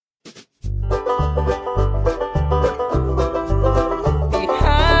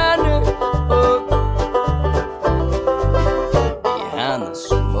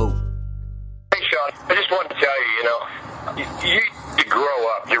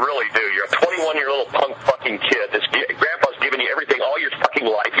really do. You're a 21-year-old punk fucking kid. Grandpa's given you everything all your fucking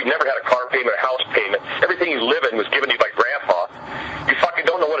life. You've never had a car payment, a house payment. Everything you live in was given to you by Grandpa. You fucking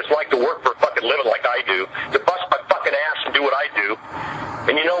don't know what it's like to work for a fucking living like I do, to bust my fucking ass and do what I do.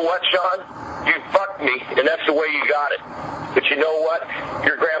 And you know what, Sean? You fucked me, and that's the way you got it. But you know what?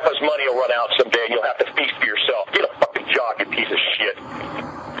 Your grandpa's money will run out someday, and you'll have to feast for yourself. Get a fucking job, you piece of shit.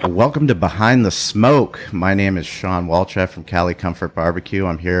 Welcome to Behind the Smoke. My name is Sean Walchef from Cali Comfort Barbecue.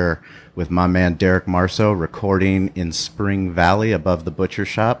 I'm here with my man Derek Marceau, recording in Spring Valley above the butcher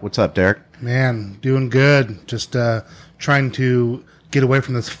shop. What's up, Derek? Man, doing good. Just trying to get away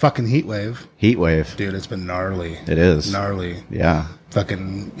from this fucking heat wave. Heat wave. Dude, it's been gnarly. It is. Gnarly. Yeah.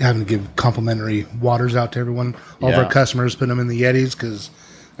 Fucking having to give complimentary waters out to everyone. All of our customers, putting them in the Yetis because,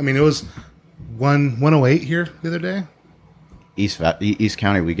 I mean, it was 108 here the other day. East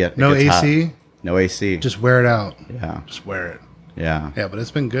County, we get no AC. Hot. No AC. Just wear it out. Yeah. Just wear it. Yeah. Yeah, but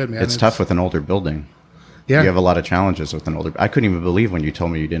it's been good, man. It's tough with an older building. Yeah. You have a lot of challenges with an older. I couldn't even believe when you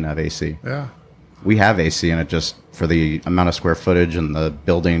told me you didn't have AC. Yeah. We have AC, and it just, for the amount of square footage and the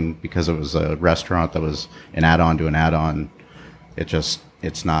building, because it was a restaurant that was an add-on to an add-on,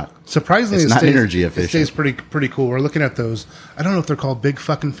 it's not. Surprisingly, it's not energy efficient. It stays pretty cool. We're looking at those. I don't know if they're called big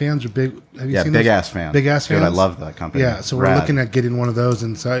fucking fans or big. Have you seen big those? ass fans. Big ass fans. Dude, I love that company. Yeah, so we're looking at getting one of those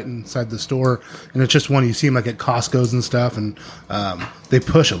inside the store, and it's just one you see them like at Costco's and stuff, and they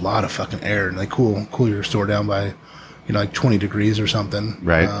push a lot of fucking air, and they cool your store down by, like 20 degrees or something.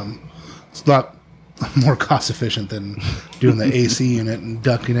 Right. It's a lot more cost efficient than doing the AC unit and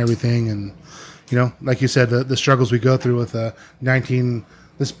ducting everything, and like you said, the struggles we go through with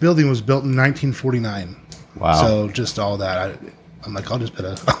this building was built in 1949. Wow. So just all that, I'm like, I'll just put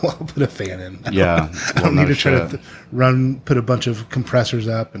a fan in. Yeah. I don't need to try to put a bunch of compressors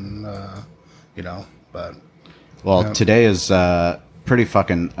up and, but. Well, today is pretty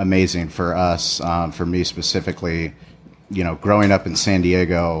fucking amazing for us, for me specifically. Growing up in San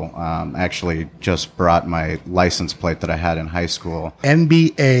Diego, actually just brought my license plate that I had in high school.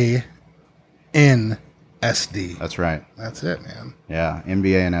 NBA NSD. That's right. That's it, man. Yeah,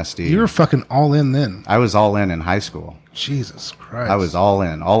 NBA and SD. You were fucking all in then. I was all in high school. Jesus Christ. I was all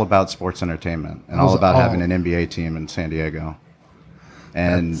in, all about sports entertainment, and all about having an NBA team in San Diego.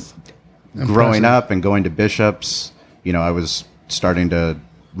 And growing up and going to Bishop's, I was starting to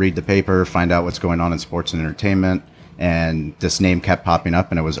read the paper, find out what's going on in sports and entertainment, and this name kept popping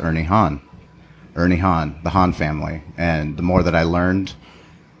up, and it was Ernie Hahn. Ernie Hahn, the Hahn family. And the more that I learned,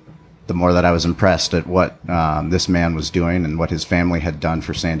 the more that I was impressed at what this man was doing and what his family had done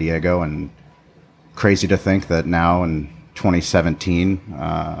for San Diego. And crazy to think that now in 2017,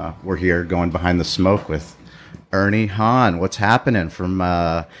 we're here going behind the smoke with Ernie Hahn. What's happening from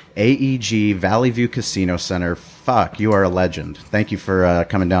AEG Valley View Casino Center? Fuck, you are a legend. Thank you for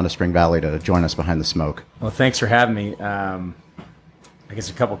coming down to Spring Valley to join us behind the smoke. Well, thanks for having me. I guess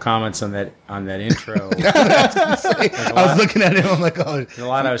a couple comments on that intro. I was looking at him. I'm like, oh, a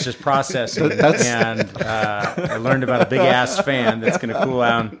lot I was just processing, and I learned about a big ass fan that's going to cool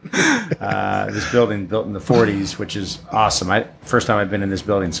down this building built in the 40s, which is awesome. First time I've been in this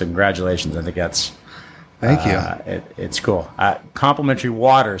building, so congratulations. I think that's thank you. It's cool. Complimentary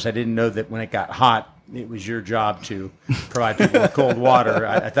waters. I didn't know that when it got hot, it was your job to provide people with cold water.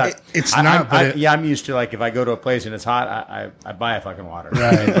 I thought it's not. I'm used to, like, if I go to a place and it's hot, I buy a fucking water.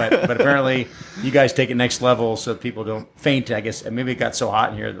 Right. But apparently you guys take it next level so people don't faint. I guess, and maybe it got so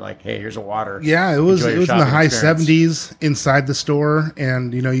hot in here that, like, hey, here's a water. Yeah, it was in the high experience. 70s inside the store,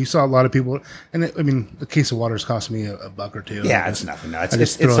 and you saw a lot of people. And a case of water is costing me a buck or two. Yeah, it's nothing. No,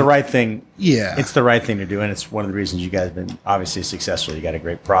 it's the right thing. Yeah, it's the right thing to do, and it's one of the reasons you guys have been obviously successful. You got a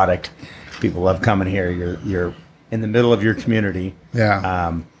great product. People love coming here. You're in the middle of your community.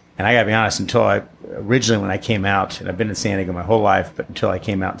 Yeah. And I got to be honest, originally when I came out, and I've been in San Diego my whole life, but until I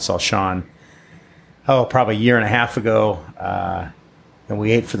came out and saw Sean, probably a year and a half ago, and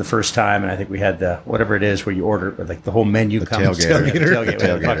we ate for the first time, and I think we had the, whatever it is where you order, like the whole menu comes.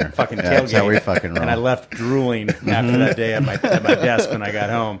 Tailgater. Fucking yeah, tailgate. That's how we fucking roll. And I left drooling after that day at my desk when I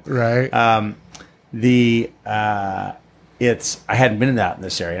got home. Right. I hadn't been out in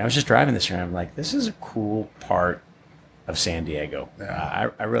this area. And I was just driving this area. I'm like, this is a cool part of San Diego.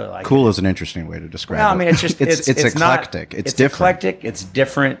 I really like it. Cool is an interesting way to describe it. I mean, it's just it's eclectic. It's different. Eclectic. It's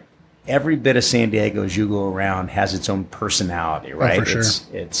different. Every bit of San Diego as you go around has its own personality, right? Oh, for sure.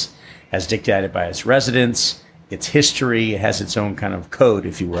 It's as dictated by its residents, its history. It has its own kind of code,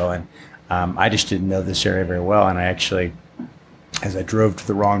 if you will. And I just didn't know this area very well. And I actually, as I drove to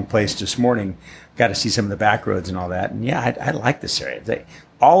the wrong place this morning, got to see some of the back roads and all that. And yeah, I like this area.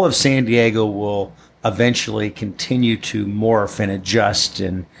 All of San Diego will eventually continue to morph and adjust,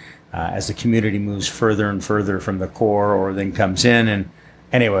 and as the community moves further and further from the core, or then comes in. And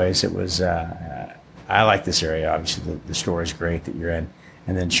anyways, it was I like this area. Obviously, the store is great that you're in.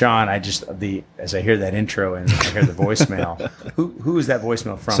 And then Sean, as I hear that intro and I hear the voicemail, who is that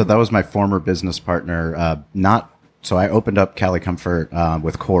voicemail from? So that was my former business partner. So I opened up Cali Comfort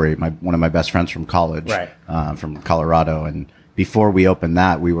with Corey, one of my best friends from college, right. From Colorado. And before we opened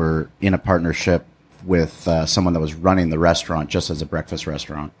that, we were in a partnership with someone that was running the restaurant just as a breakfast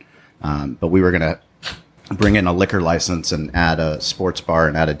restaurant. But we were going to bring in a liquor license and add a sports bar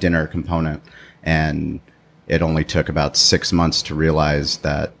and add a dinner component. And it only took about 6 months to realize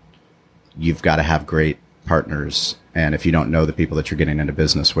that you've got to have great partners. And if you don't know the people that you're getting into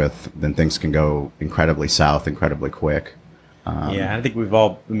business with, then things can go incredibly south, incredibly quick. Yeah, I think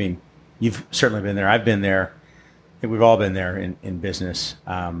you've certainly been there. I've been there. I think we've all been there in business.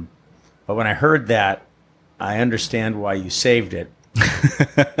 But when I heard that, I understand why you saved it.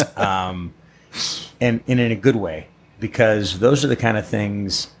 And in a good way, because those are the kind of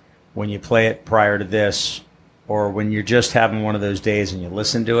things when you play it prior to this, or when you're just having one of those days and you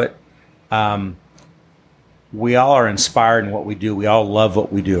listen to it, we all are inspired in what we do. We all love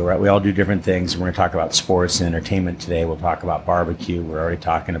what we do, right? We all do different things. We're going to talk about sports and entertainment today. We'll talk about barbecue. We're already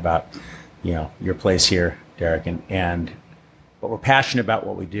talking about, your place here, Derek, but we're passionate about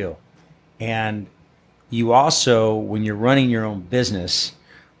what we do. And you also, when you're running your own business,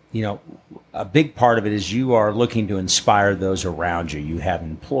 a big part of it is you are looking to inspire those around you. You have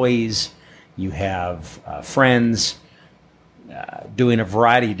employees, you have friends, doing a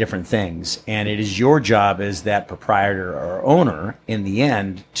variety of different things. And it is your job as that proprietor or owner in the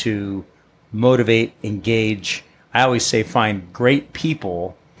end to motivate, engage. I always say find great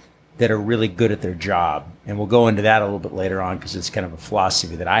people that are really good at their job. And we'll go into that a little bit later on because it's kind of a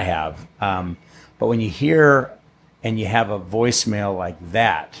philosophy that I have. But when you hear and you have a voicemail like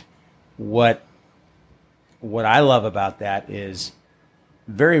that, what I love about that is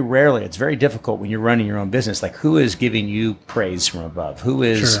very rarely, it's very difficult when you're running your own business. Like, who is giving you praise from above? Who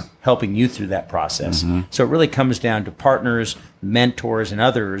is helping you through that process? Mm-hmm. So it really comes down to partners, mentors, and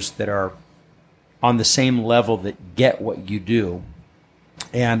others that are on the same level that get what you do.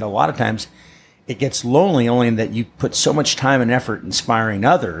 And a lot of times it gets lonely only in that you put so much time and effort inspiring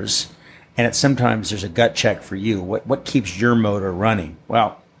others, and sometimes there's a gut check for you. What keeps your motor running?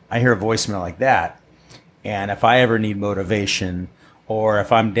 Well, I hear a voicemail like that, and if I ever need motivation, or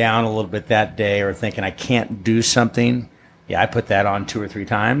if I'm down a little bit that day or thinking I can't do something, I put that on 2 or 3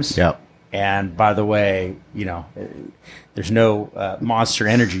 times. Yep. And by the way, there's no Monster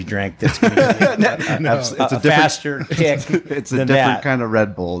Energy drink that's going to give you a faster kick. It's a different kind of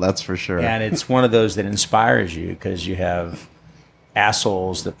Red Bull, that's for sure. And it's one of those that inspires you because you have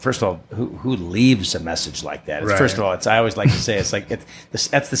assholes that, first of all, who leaves a message like that? Right. First of all, I always like to say, it's like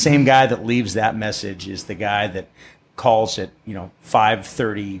that's the same guy that leaves that message is the guy that calls at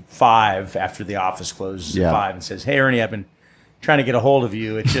 5:35 after the office closes at 5 and says, "Hey, Ernie, I've been trying to get a hold of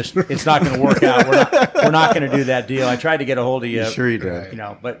you. It's not going to work out. We're not going to do that deal. I tried to get a hold of you. Sure you did.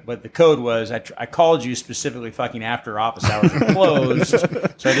 But the code was I called you specifically fucking after office hours were closed,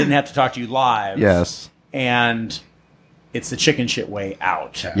 so I didn't have to talk to you live. Yes. And it's the chicken shit way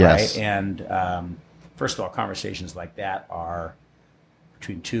out, yes. Right? And first of all, conversations like that are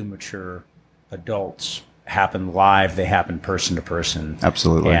between 2 mature adults. Happen live. They happen person to person.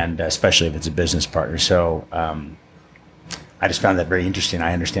 Absolutely. And especially if it's a business partner. So I just found that very interesting.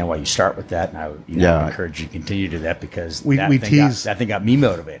 I understand why you start with that, and I would encourage you to continue to do that because that thing got me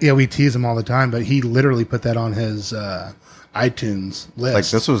motivated. Yeah, we tease him all the time, but he literally put that on his iTunes list. Like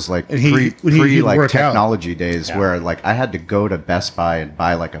this was like pre like technology days where like I had to go to Best Buy and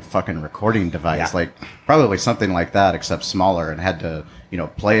buy like a fucking recording device, like probably something like that except smaller, and had to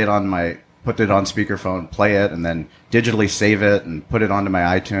play it on put it on speakerphone, play it, and then digitally save it and put it onto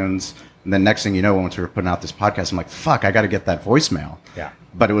my iTunes. And then next thing you know, once we were putting out this podcast, I'm like, fuck, I got to get that voicemail. Yeah.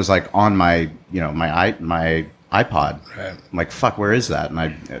 But it was like on my iPod. Right. I'm like, fuck, where is that? And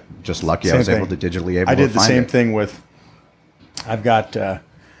I just lucky I was able to digitally able to find it. I did the same thing with, I've got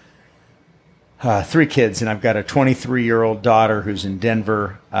 3 kids, and I've got a 23-year-old daughter who's in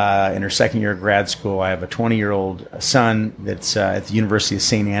Denver in her second year of grad school. I have a 20-year-old son that's at the University of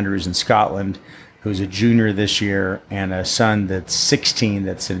St. Andrews in Scotland, who's a junior this year, and a son that's 16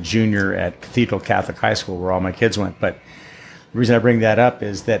 that's a junior at Cathedral Catholic High School, where all my kids went. But the reason I bring that up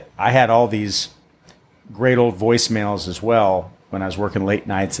is that I had all these great old voicemails as well when I was working late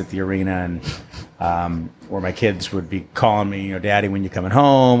nights at the arena, and where my kids would be calling me, Daddy, when you coming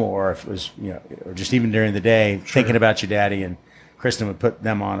home, or if it was, or just even during the day, thinking about you, Daddy. And of Kristen would put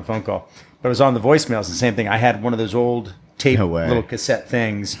them on a phone call. But it was on the voicemails, the same thing. I had one of those old tape little cassette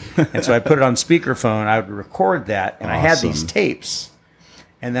things. And so I put it on speakerphone. I would record that. And I had these tapes.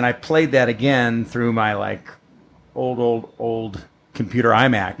 And then I played that again through my like old computer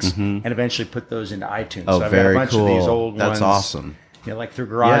iMacs and eventually put those into iTunes. Oh, so I've very got a bunch cool. of these old ones. That's awesome. You know, like through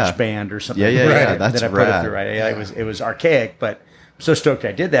GarageBand or something. Yeah, that's that I put it through. Right? It was archaic, but I'm so stoked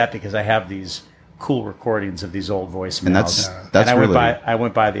I did that because I have these cool recordings of these old voicemails. And that's and I really...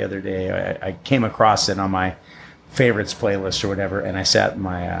 went by the other day. I came across it on my favorites playlist or whatever, and I sat in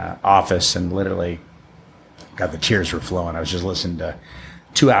my office and literally got the tears were flowing. I was just listening to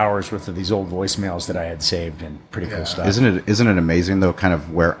 2 hours worth of these old voicemails that I had saved, and pretty cool stuff. Isn't it amazing though, kind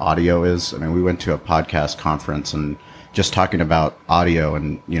of where audio is? I mean, we went to a podcast conference and just talking about audio,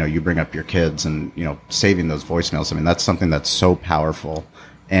 and you know, you bring up your kids and you know, saving those voicemails. I mean, that's something that's so powerful.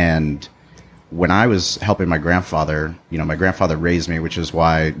 And when I was helping my grandfather, you know, my grandfather raised me, which is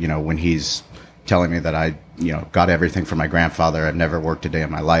why, you know, when he's telling me that I, you know, got everything from my grandfather, I've never worked a day in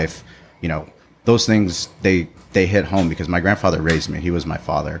my life, you know, those things, they hit home because my grandfather raised me. He was my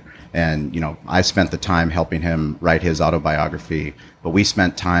father. And, you know, I spent the time helping him write his autobiography, but we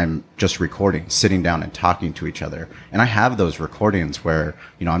spent time just recording, sitting down and talking to each other. And I have those recordings where,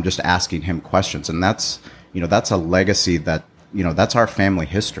 you know, I'm just asking him questions. And that's, you know, that's a legacy that, you know, that's our family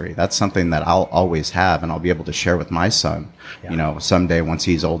history. That's something that I'll always have, and I'll be able to share with my son, you know, someday once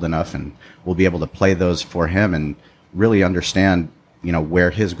he's old enough, and we'll be able to play those for him and really understand, you know,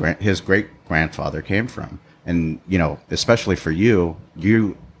 where his great grandfather came from. And, you know, especially for you,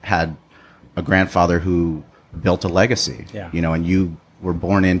 you had a grandfather who built a legacy, you know, and you were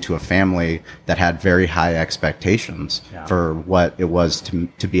born into a family that had very high expectations for what it was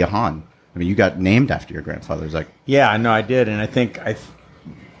to be a Hahn. I mean, you got named after your grandfather. It's like, yeah, no, I did. And I think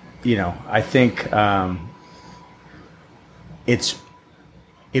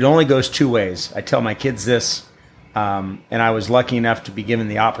it only goes two ways. I tell my kids this, and I was lucky enough to be given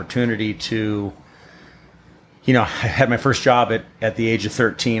the opportunity to, you know, I had my first job at the age of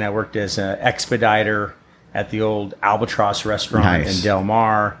 13. I worked as an expediter at the old Albatross restaurant in Del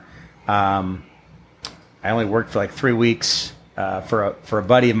Mar. I only worked for like 3 weeks for a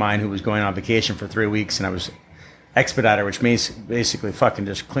buddy of mine who was going on vacation for 3 weeks, and I was expediter, which means basically fucking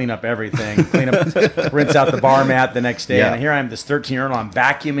just clean up everything, rinse out the bar mat the next day. And here I am, this 13-year-old, I'm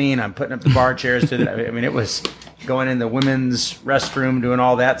vacuuming, I'm putting up the bar chairs. I mean, it was going in the women's restroom, doing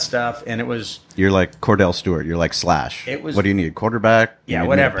all that stuff, and it was... You're like Cordell Stewart. You're like Slash. It was... What do you need? Quarterback? Yeah,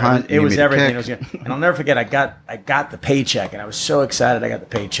 whatever. It was everything. It was good. And I'll never forget, I got the paycheck, and I was so excited I got the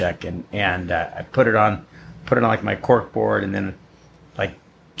paycheck, and I put it on like my cork board, and then like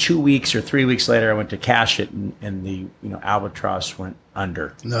 2 weeks or 3 weeks later, I went to cash it, and the Albatross went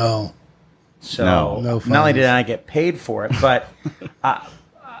under. No. So no not only did I get paid for it, but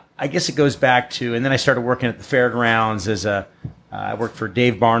I guess it goes back to, and then I started working at the fairgrounds as I worked for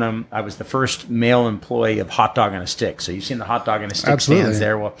Dave Barnum. I was the first male employee of Hot Dog on a Stick. So you've seen the Hot Dog on a Stick stands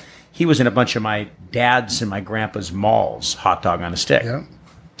there. Well, he was in a bunch of my dad's and my grandpa's malls, Hot Dog on a Stick. Yeah.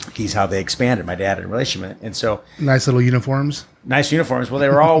 He's how they expanded. My dad had a relationship. And so... Nice little uniforms. Nice uniforms. Well, they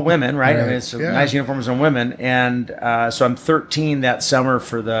were all women, right? I mean, it's nice uniforms on women. And so I'm 13 that summer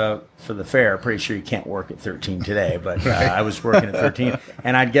for the fair. Pretty sure you can't work at 13 today, but I was working at 13.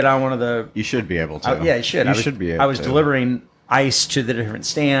 And I'd get on one of the... You should be able to. Yeah, you should. You should be able to. I was delivering ice to the different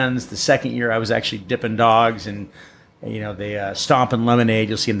stands. The second year, I was actually dipping dogs, and they stomp and lemonade.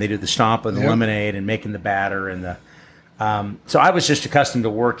 You'll see them. They do the stomp and the lemonade and making the batter and the... So I was just accustomed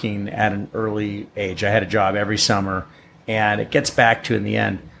to working at an early age. I had a job every summer, and it gets back to, in the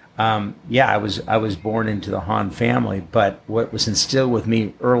end, I was born into the Hahn family, but what was instilled with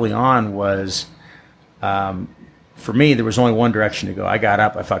me early on was, for me, there was only one direction to go. I got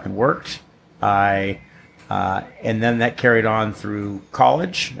up, I fucking worked, and then that carried on through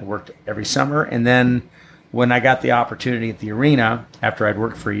college. I worked every summer, and then when I got the opportunity at the arena, after I'd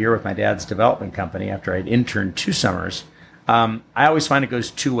worked for a year with my dad's development company, after I'd interned 2 summers, I always find it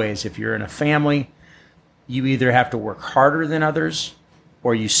goes 2 ways. If you're in a family, you either have to work harder than others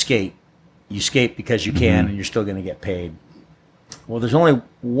or you skate. You skate because you can and you're still going to get paid. Well, there's only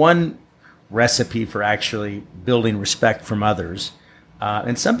one recipe for actually building respect from others.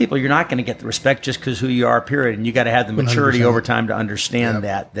 And some people, you're not going to get the respect just because who you are, period. And you got to have the maturity 100%. over time to understand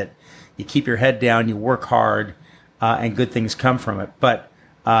that you keep your head down, you work hard, and good things come from it. But,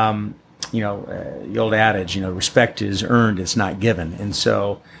 the old adage, respect is earned, it's not given. And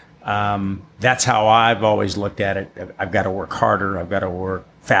so that's how I've always looked at it. I've got to work harder, I've got to work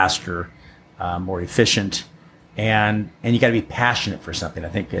faster, more efficient, and you got to be passionate for something. I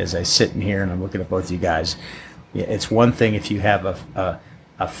think as I sit in here and I'm looking at both of you guys, It's one thing if you have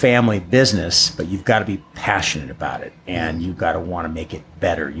a family business, but you've got to be passionate about it, and you've got to want to make it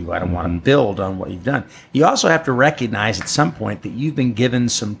better. You got to want to build on what you've done. You also have to recognize at some point that you've been given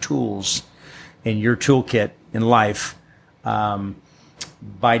some tools in your toolkit in life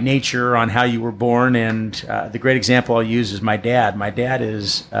by nature on how you were born. And the great example I'll use is my dad. My dad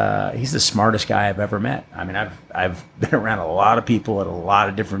is he's the smartest guy I've ever met. I mean, I've been around a lot of people at a lot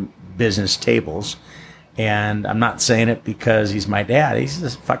of different business tables. And I'm not saying it because he's my dad. He's the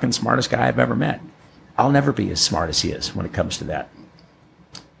fucking smartest guy I've ever met. I'll never be as smart as he is when it comes to that.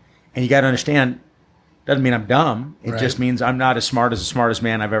 And you got to understand, doesn't mean I'm dumb. It just means I'm not as smart as the smartest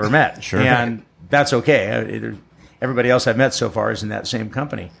man I've ever met. Sure. And that's okay. Everybody else I've met so far is in that same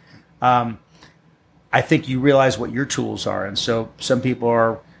company. I think you realize what your tools are. And so some people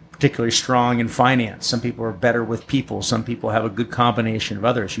are particularly strong in finance. Some people are better with people. Some people have a good combination of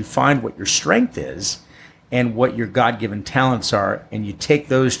others. You find what your strength is and what your God-given talents are, and you take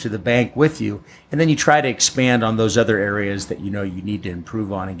those to the bank with you, and then you try to expand on those other areas that you know you need to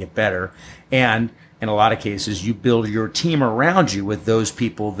improve on and get better. And in a lot of cases, you build your team around you with those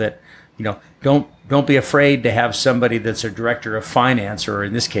people that, you know, don't be afraid to have somebody that's a director of finance, or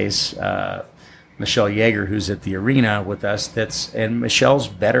in this case, Michelle Yeager, who's at the arena with us. And Michelle's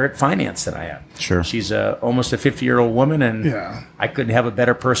better at finance than I am. Sure. She's almost a 50-year-old woman, and I couldn't have a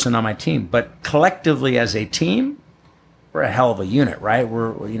better person on my team. But collectively as a team, we're a hell of a unit, right?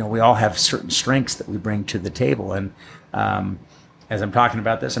 We all have certain strengths that we bring to the table. And as I'm talking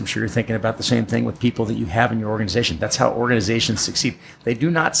about this, I'm sure you're thinking about the same thing with people that you have in your organization. That's how organizations succeed. They do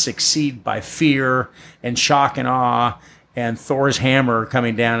not succeed by fear and shock and awe and Thor's hammer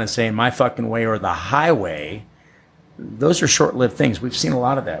coming down and saying, my fucking way or the highway. Those are short-lived things. We've seen a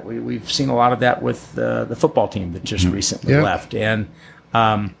lot of that. We've seen a lot of that with the football team that just recently left. And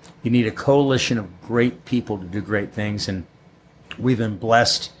you need a coalition of great people to do great things. And we've been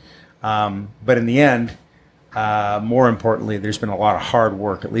blessed. But in the end, more importantly, there's been a lot of hard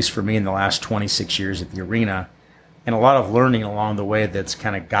work, at least for me in the last 26 years at the arena, and a lot of learning along the way that's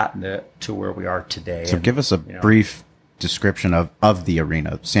kind of gotten to where we are today. So give us a brief description of the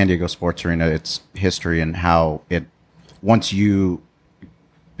arena, San Diego Sports Arena, its history, and how it, once you,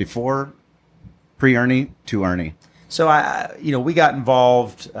 before, pre-Ernie to Ernie. So we got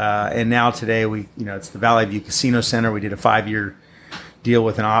involved, and now today it's the Valley View Casino Center. We did a 5-year deal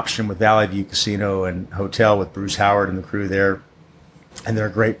with an option with Valley View Casino and Hotel with Bruce Howard and the crew there, and they're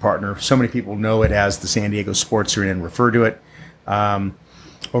a great partner. So many people know it as the San Diego Sports Arena and refer to it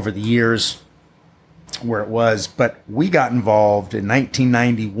over the years where it was. But we got involved in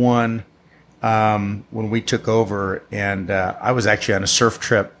 1991 when we took over, and I was actually on a surf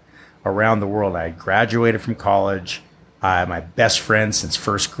trip around the world. I graduated from college. My best friend since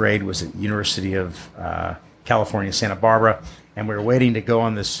first grade was at University of California, Santa Barbara, and we were waiting to go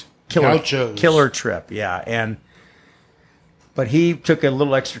on this killer trip. But he took a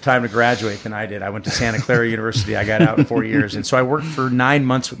little extra time to graduate than I did. I went to Santa Clara University. I got out in 4 years. And so I worked for 9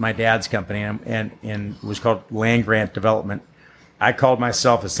 months with my dad's company, and it was called Land Grant Development. I called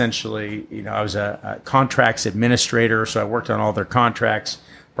myself essentially, I was a contracts administrator. So I worked on all their contracts,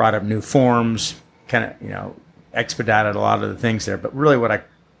 brought up new forms, kind of, expedited a lot of the things there. But really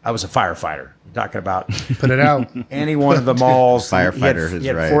I was a firefighter. You're talking about put it out. Any one of the malls. Firefighter he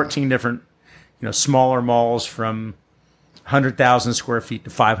had 14 different, smaller malls from 100,000 square feet to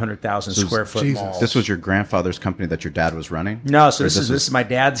 500,000 square foot malls. This was your grandfather's company that your dad was running? No, so this is my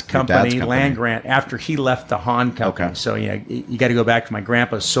dad's company, Land Grant, after he left the Hahn company. Okay. So, you got to go back to my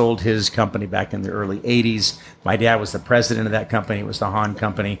grandpa sold his company back in the early 80s. My dad was the president of that company. It was the Hahn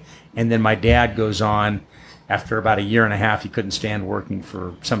company. And then my dad goes on, after about a year and a half, he couldn't stand working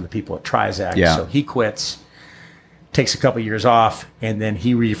for some of the people at Trizac. Yeah. So he quits, takes a couple of years off, and then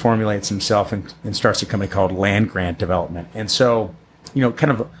he reformulates himself and starts a company called Land Grant Development. And so,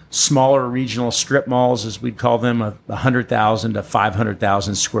 kind of smaller regional strip malls, as we'd call them, 100,000 to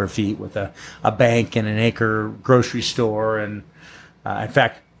 500,000 square feet with a bank and an acre grocery store. And in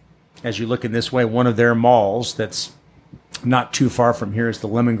fact, as you look in this way, one of their malls that's not too far from here is the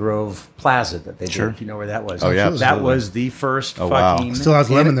Lemon Grove Plaza that they did. If you know where that was. Oh, yeah. That was the first fucking... Still has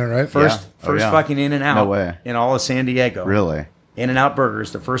lemon there, right? First fucking In-N-Out. No way. In all of San Diego. Really? In-N-Out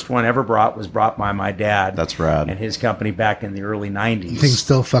Burgers, the first one ever was brought by my dad. That's rad. And his company back in the early 90s. Things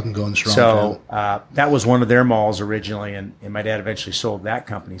still fucking going strong. So that was one of their malls originally, and my dad eventually sold that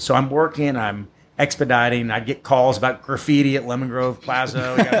company. So I'm expediting. I'd get calls about graffiti at Lemon Grove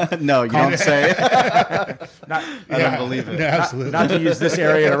Plaza. No, you don't say. I don't believe it. No, absolutely. Not to use this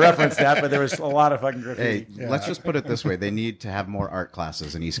area to reference that, but there was a lot of fucking graffiti. Hey, let's just put it this way: they need to have more art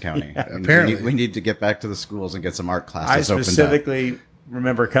classes in East County. Apparently, we need to get back to the schools and get some art I classes opened up. specifically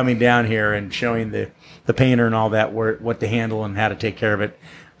remember coming down here and showing the painter and all that what to handle and how to take care of it.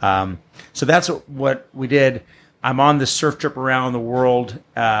 So that's what we did. I'm on this surf trip around the world.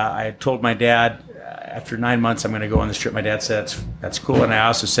 I had told my dad after 9 months I'm going to go on this trip. My dad said that's cool, and I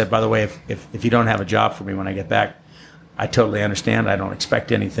also said, by the way, if you don't have a job for me when I get back, I totally understand. I don't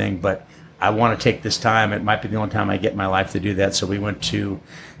expect anything, but I want to take this time. It might be the only time I get in my life to do that. So we went to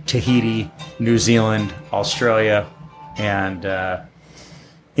Tahiti, New Zealand, Australia, and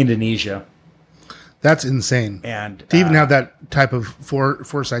Indonesia. That's insane. And to even have that type of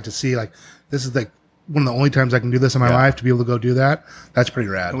foresight to see, like, this is like one of the only times I can do this in my life, to be able to go do that, that's pretty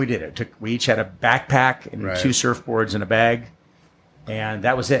rad. We did it. We each had a backpack and 2 surfboards and a bag, and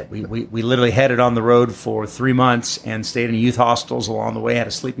that was it. We literally headed on the road for 3 months and stayed in youth hostels along the way, had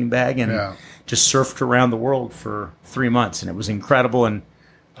a sleeping bag, and just surfed around the world for 3 months, and it was incredible. And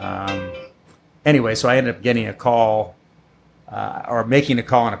anyway, so I ended up getting a call or making a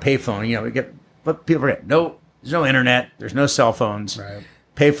call on a payphone. You know, but people forget, there's no internet, there's no cell phones. Right.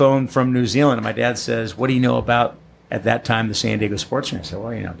 Payphone from New Zealand, and my dad says, "What do you know about at that time the San Diego sports center?" I said,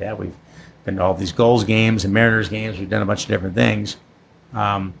 "Well, Dad, we've been to all these Gulls games and Mariners games. We've done a bunch of different things,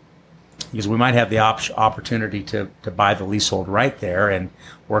 because we might have the opportunity to buy the leasehold right there and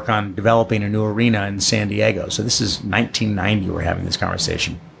work on developing a new arena in San Diego." So this is 1990. We're having this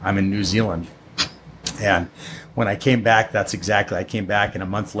conversation. I'm in New Zealand, and when I came back, I came back, and a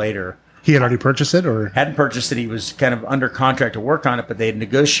month later. He had already purchased it, or hadn't purchased it. He was kind of under contract to work on it, but they had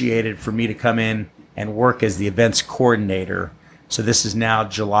negotiated for me to come in and work as the events coordinator. So this is now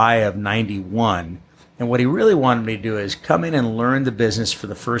July of 91. And what he really wanted me to do is come in and learn the business for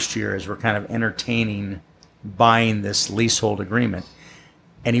the first year as we're kind of entertaining buying this leasehold agreement.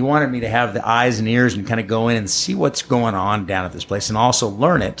 And he wanted me to have the eyes and ears and kind of go in and see what's going on down at this place and also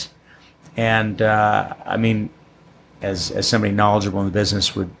learn it. And, as somebody knowledgeable in the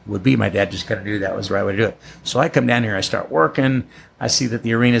business would be, my dad just kind of knew that was the right way to do it. So I come down here, I start working. I see that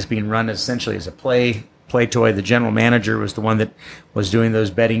the arena is being run essentially as a play toy. The general manager was the one that was doing those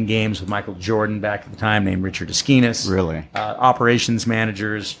betting games with Michael Jordan back at the time, named Richard Esquinas. Really? Operations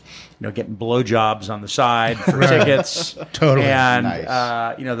managers, getting blowjobs on the side for tickets. Totally. And,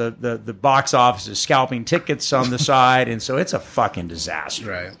 nice. The box office is scalping tickets on the side. And so it's a fucking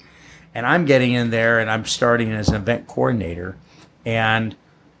disaster. right. And I'm getting in there, and I'm starting as an event coordinator. And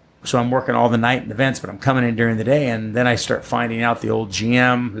so I'm working all the night in events, but I'm coming in during the day. And then I start finding out the old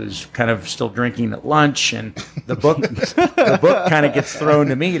GM who's kind of still drinking at lunch. And the book kind of gets thrown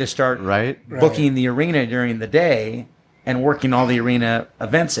to me to start booking the arena during the day and working all the arena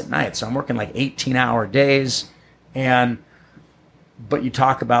events at night. So I'm working like 18-hour days. But you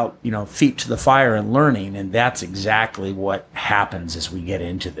talk about, feet to the fire and learning, and that's exactly what happens as we get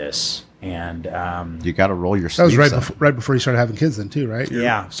into this. And you got to roll your That sleeves was up. right before you started having kids, then too, right?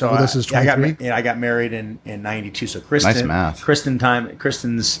 Yeah. So this is 23. I got married in 92. So Kristen, Nice math.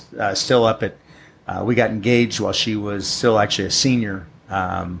 Kristen's still up at. We got engaged while she was still actually a senior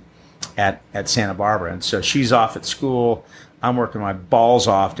at Santa Barbara, and so she's off at school. I'm working my balls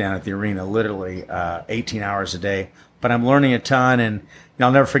off down at the arena, literally 18 hours a day. But I'm learning a ton, and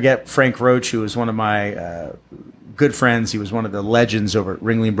I'll never forget Frank Roach, who was one of my good friends. He was one of the legends over at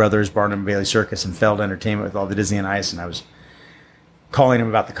Ringling Brothers, Barnum and Bailey Circus, and Feld Entertainment with all the Disney on Ice. And I was calling him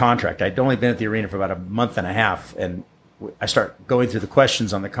about the contract. I'd only been at the arena for about a month and a half, and I start going through the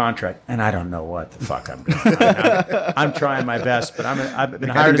questions on the contract, and I don't know what the fuck I'm doing. I'm trying my best, but I've been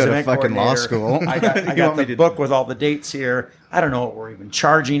hired as an event fucking law coordinator. school. I got the book with all the dates here. I don't know what we're even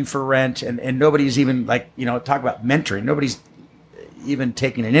charging for rent, and nobody's even talk about mentoring. Nobody's even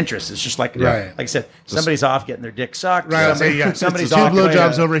taking an interest. It's just like like I said, somebody's off getting their dick sucked. Right. Somebody's two off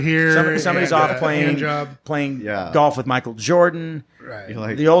blowjobs over here. Somebody's off playing golf with Michael Jordan.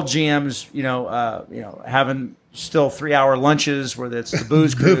 Right. The old GMs, having still 3-hour lunches where it's the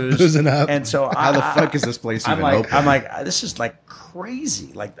booze cruise. Boozing up. And so How the fuck is this place even open? I'm like, this is like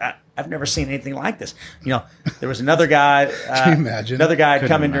crazy. Like I've never seen anything like this. There was another guy. Can you imagine? Another guy had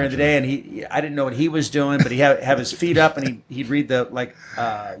come in during the day, and I didn't know what he was doing, but he have his feet up, and he'd read the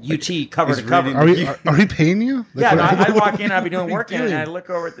UT cover to cover. Are we paying you? Yeah, no, I'd walk in, I'd be doing work, and I'd look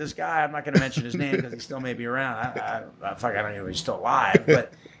over at this guy. I'm not going to mention his name because he still may be around. I don't even know if he's still alive,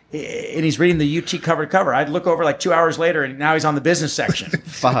 but and he's reading the UT cover to cover. I'd look over like 2 hours later, and now he's on the business section.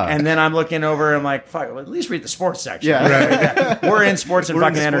 And then I'm looking over, and I'm like, fuck, well, at least read the sports section. Yeah. Right? We're in sports and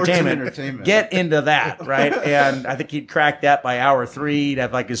fucking entertainment. Get into that, right? And I think he'd crack that by hour 3. He'd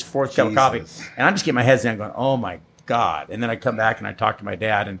have like his 4th cup of coffee. And I'm just getting my head down going, oh my God. And then I come back and I talk to my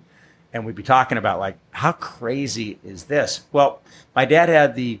dad, and we'd be talking about like, how crazy is this? Well, my dad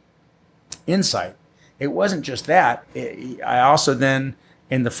had the insight. It wasn't just that. I also then,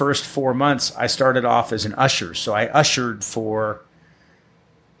 in the first 4 months, I started off as an usher. So I ushered for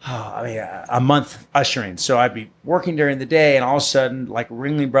a month ushering. So I'd be working during the day, and all of a sudden, like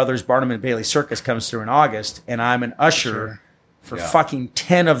Ringling Brothers, Barnum and Bailey Circus comes through in August, and I'm an usher for fucking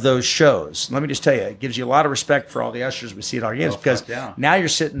 10 of those shows. Let me just tell you, it gives you a lot of respect for all the ushers we see at our games, because now you're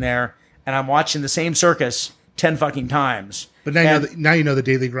sitting there, and I'm watching the same circus 10 fucking times. But now you know the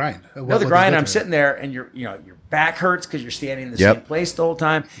daily grind. The grind. I'm sitting there, and your back hurts because you're standing in the same place the whole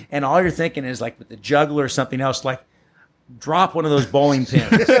time, and all you're thinking is like with the juggler or something else, like drop one of those bowling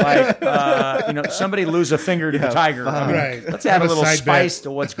pins, like somebody lose a finger to the tiger. Let's add a little spice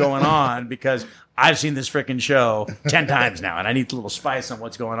to what's going on, because I've seen this freaking show 10 times now, and I need a little spice on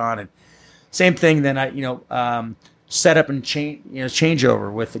what's going on. And same thing. Then I set up and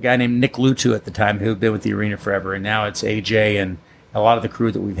changeover with a guy named Nick Lutu at the time, who had been with the arena forever, and now it's AJ and a lot of the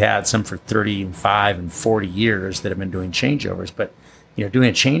crew that we've had, some for 35 and 40 years, that have been doing changeovers. But doing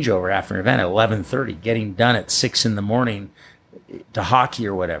a changeover after an event at 11:30, getting done at 6 a.m. to hockey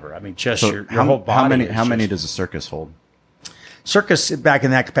or whatever. I mean, just your whole body. How many does a circus hold? Circus back in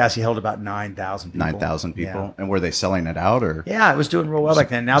that capacity held about 9,000 people. 9,000 people, and were they selling it out or? Yeah, it was doing real well back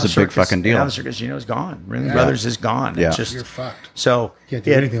then. Now it's a big fucking deal. Now the circus, is gone. Ringling Brothers is gone. Yeah. It's just, you're fucked. So you can't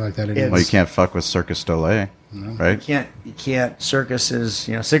do anything like that anymore. Well, you can't fuck with Circus Dolay, right? You can't. Circus is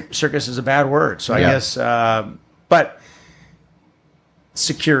circus is a bad word. So I guess, but.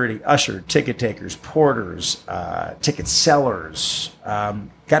 Security, usher, ticket takers, porters, ticket sellers,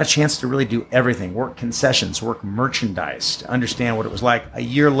 got a chance to really do everything. Work concessions, work merchandise, to understand what it was like. A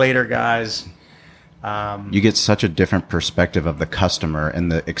year later, guys. You get such a different perspective of the customer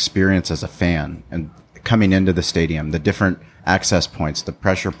and the experience as a fan, and coming into the stadium, the different access points, the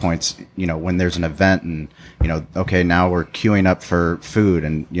pressure points, when there's an event and, okay, now we're queuing up for food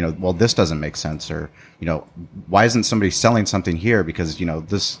and, well, this doesn't make sense, or, why isn't somebody selling something here? Because,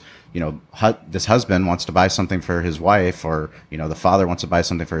 this husband wants to buy something for his wife, or, the father wants to buy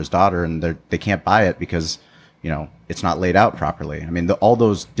something for his daughter, and they can't buy it because, it's not laid out properly. I mean, all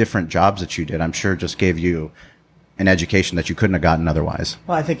those different jobs that you did, I'm sure just gave you an education that you couldn't have gotten otherwise.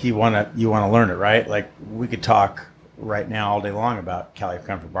 Well, I think you want to learn it, right? Like, we could talk right now all day long about Cali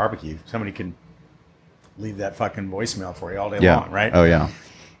Comfort Barbecue. Somebody can leave that fucking voicemail for you all day long, right? Oh, yeah.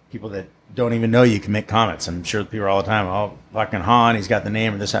 People that don't even know you can make comments. I'm sure people all the time, oh, fucking Hahn, he's got the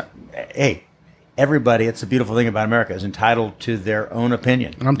name of this. Hey, everybody, it's the beautiful thing about America, is entitled to their own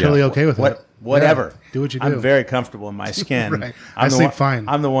opinion. And I'm totally okay with it. Whatever. Yeah, do what you do. I'm very comfortable in my skin. Right. I sleep fine.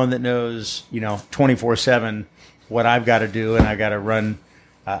 I'm the one that knows, 24/7 what I've got to do, and I got to run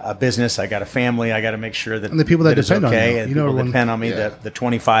a business. I got a family. I got to make sure that and the people that depend on you, and people that depend on me. The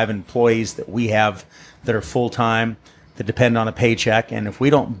 25 employees that we have that are full time, that depend on a paycheck. And if we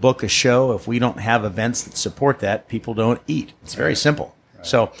don't book a show, if we don't have events that support that, people don't eat. It's very simple. Right.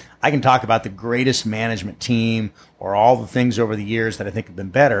 So I can talk about the greatest management team or all the things over the years that I think have been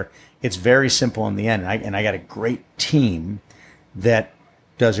better. It's very simple in the end. And I got a great team that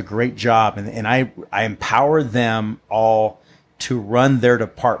does a great job. And I empower them all to run their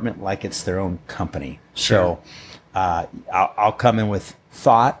department like it's their own company. Sure. So I'll come in with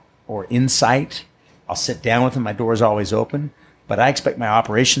thought or insight. I'll sit down with them. My door is always open. But I expect my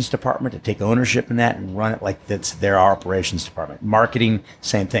operations department to take ownership in that and run it like that's their operations department. Marketing,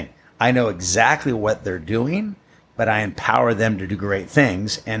 same thing. I know exactly what they're doing, but I empower them to do great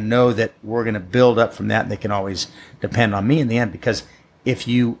things and know that we're going to build up from that, and they can always depend on me in the end. Because if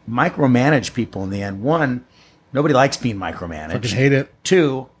you micromanage people in the end, one, nobody likes being micromanaged. Fucking hate it.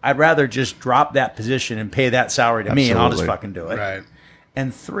 Two, I'd rather just drop that position and pay that salary to me, and I'll just fucking do it. Right.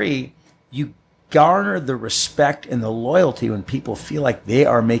 And three, you garner the respect and the loyalty when people feel like they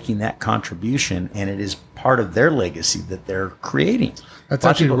are making that contribution, and it is part of their legacy that they're creating. That's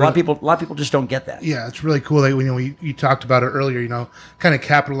a lot of people just don't get that. Yeah, it's really cool. Like, you talked about it earlier. Kind of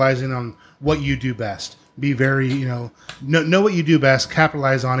capitalizing on what you do best. Be very, know what you do best.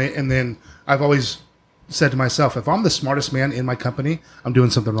 Capitalize on it, and then I've always said to myself, if I'm the smartest man in my company, I'm doing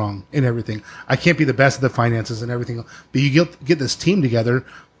something wrong in everything. I can't be the best at the finances and everything. But you get this team together.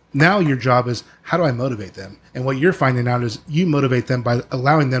 Now your job is, how do I motivate them? And what you're finding out is you motivate them by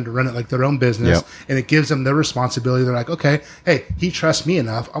allowing them to run it like their own business. Yep. And it gives them their responsibility. They're like, okay, hey, he trusts me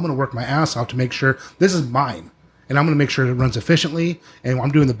enough. I'm going to work my ass off to make sure this is mine. And I'm going to make sure it runs efficiently. And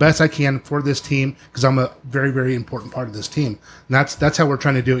I'm doing the best I can for this team because I'm a very, very important part of this team. And that's how we're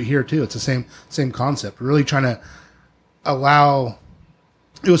trying to do it here too. It's the same concept. We're really trying to allow.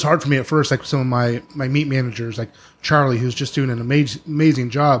 It was hard for me at first, like some of my meat managers, like Charlie, who's just doing an amazing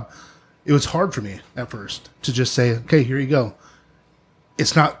job. It was hard for me at first to just say, okay, here you go.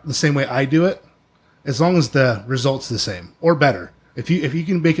 It's not the same way I do it, as long as the result's the same or better. If you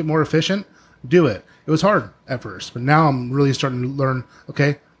can make it more efficient, do it. It was hard at first, but now I'm really starting to learn,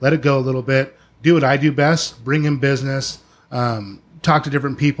 okay, let it go a little bit, do what I do best, bring in business, talk to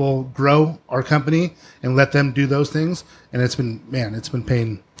different people, grow our company, and let them do those things. And it's been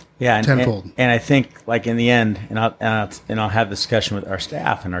paying tenfold. And I think, like in the end, and I'll have a discussion with our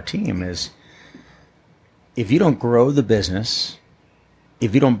staff and our team is, if you don't grow the business,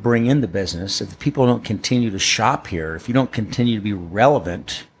 if you don't bring in the business, if the people don't continue to shop here, if you don't continue to be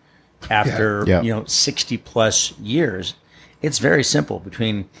relevant after 60 plus years, it's very simple.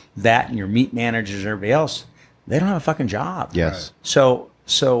 Between that and your meat managers and everybody else, they don't have a fucking job. Yes. So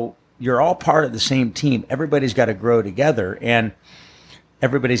you're all part of the same team. Everybody's got to grow together, and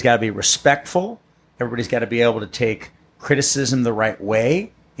everybody's got to be respectful. Everybody's got to be able to take criticism the right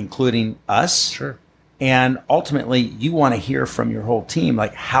way, including us. Sure. And ultimately, you want to hear from your whole team,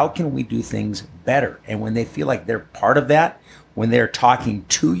 like, how can we do things better? And when they feel like they're part of that, when they're talking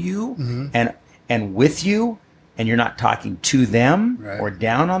to you and with you, and you're not talking to them or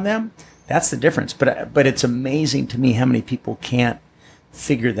down on them, that's the difference. But it's amazing to me how many people can't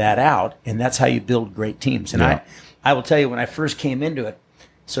figure that out, and that's how you build great teams. And I will tell you, when I first came into it,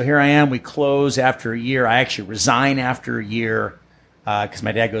 so here I am, we close after a year. I actually resign after a year because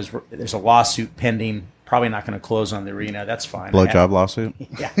my dad goes, there's a lawsuit pending, probably not going to close on the arena. That's fine. Blowjob lawsuit?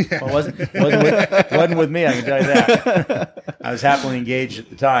 Yeah. Well, wasn't with me, I can tell you that. I was happily engaged at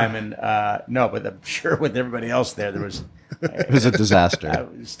the time, and no, but I'm sure with everybody else there was... It was a disaster.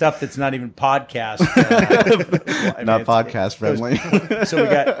 Stuff that's not even podcast. Not podcast friendly. So we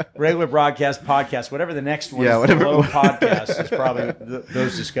got regular broadcast, podcast, whatever the next one is. Whatever. Below podcast is probably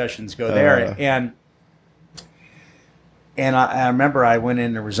those discussions go there. And I remember I went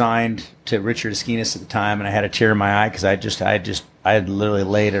in and resigned to Richard Esquinas at the time, and I had a tear in my eye because I had literally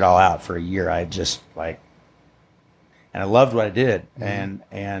laid it all out for a year. And I loved what I did,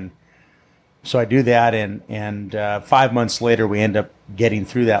 and so I do that, and 5 months later, we end up getting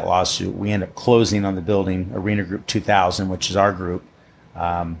through that lawsuit. We end up closing on the building, Arena Group 2000, which is our group,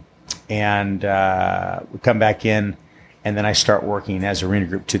 and we come back in, and then I start working as Arena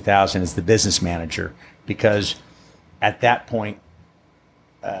Group 2000 as the business manager, because at that point,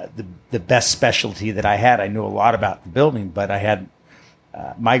 the best specialty that I had, I knew a lot about the building, but I had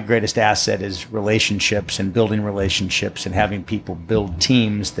my greatest asset is relationships and building relationships and having people build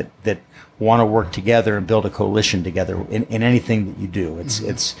teams that want to work together and build a coalition together in anything that you do.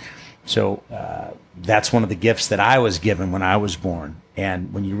 That's one of the gifts that I was given when I was born.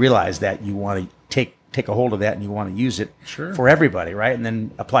 And when you realize that, you want to take a hold of that and you want to use it for everybody, right? And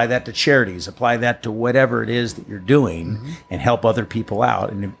then apply that to charities, apply that to whatever it is that you're doing and help other people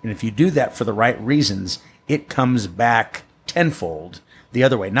out. And if you do that for the right reasons, it comes back tenfold the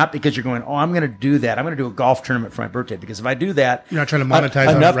other way. Not because you're going, I'm going to do that. I'm going to do a golf tournament for my birthday. Because if I do that, you're not trying to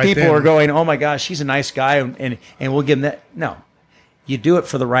monetize enough right people then. are going, oh my gosh, he's a nice guy, and we'll give him that. No, you do it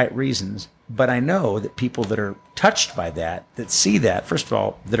for the right reasons. But I know that people that are touched by that see that, first of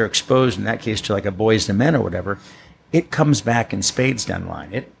all, that are exposed in that case to like a Boys to Men or whatever, it comes back in spades down the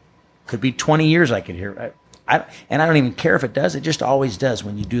line. It could be 20 years I could hear. And I don't even care if it does. It just always does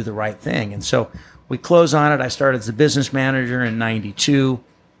when you do the right thing. And so we close on it. I started as a business manager in 92.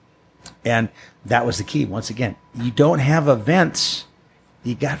 And that was the key. Once again, you don't have events,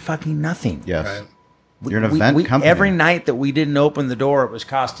 you got fucking nothing. Yes. Right. You're an event company. Every night that we didn't open the door, it was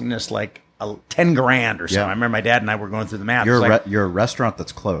costing us like $10,000 or something. Yeah. I remember my dad and I were going through the math. You're a restaurant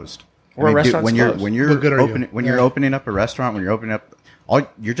that's closed. We're a restaurant when closed. you're opening up a restaurant, when you're opening up,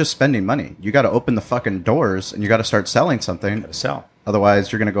 you're just spending money. You got to open the fucking doors and you got to start selling something. To sell.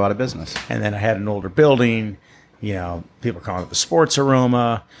 Otherwise, you're going to go out of business. And then I had an older building. People calling it the sports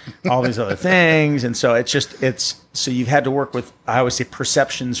aroma, all these other things. And so so you've had to work with, I always say,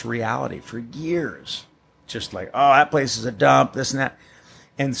 perception's reality for years. Just like, that place is a dump, this and that.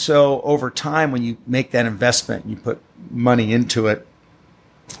 And so over time, when you make that investment, you put money into it,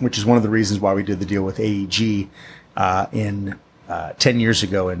 which is one of the reasons why we did the deal with AEG in 10 years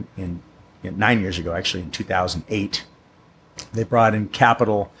ago, in 9 years ago, actually, in 2008. They brought in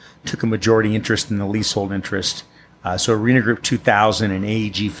capital, took a majority interest in the leasehold interest. So Arena Group 2000 and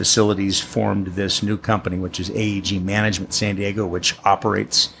AEG Facilities formed this new company, which is AEG Management San Diego, which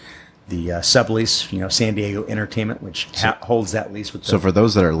operates the sublease, San Diego Entertainment, which holds that lease with the. So for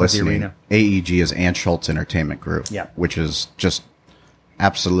those that are listening, arena. AEG is Ann Schultz Entertainment Group, which is just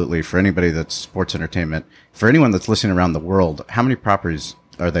absolutely, for anybody that's sports entertainment, for anyone that's listening around the world, how many properties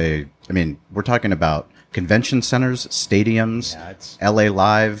are they? I mean, we're talking about convention centers, stadiums, LA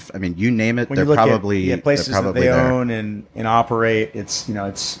Live. I mean, you name it, they're probably places they're probably that they there. own and operate. It's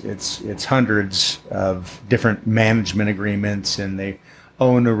hundreds of different management agreements, and they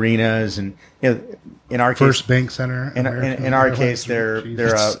own arenas. And in our First case, Bank Center. in our case, they're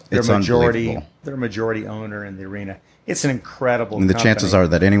It's majority unbelievable. they're a majority owner in the arena. It's an incredible. And the company. chances are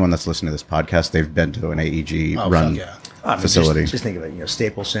that anyone that's listening to this podcast, they've been to an AEG run facility. Just think of it.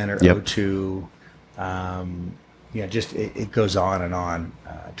 Staples Center, Yep. O2. It goes on and on.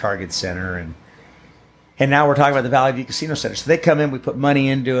 Target Center and now we're talking about the Valley View Casino Center. So they come in, we put money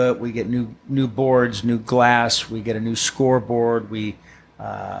into it, we get new boards, new glass, we get a new scoreboard, we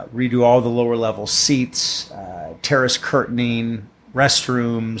redo all the lower level seats, terrace curtaining,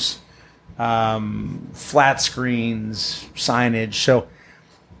 restrooms, flat screens, signage. So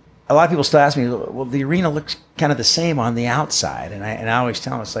a lot of people still ask me, well, the arena looks kind of the same on the outside, and I always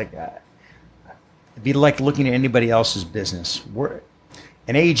tell them, it's like it'd be like looking at anybody else's business.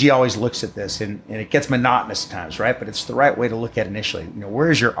 And AEG always looks at this, and it gets monotonous at times, right? But it's the right way to look at it initially.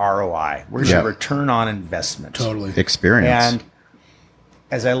 Where's your ROI? Where's your return on investment? Totally. Experience. And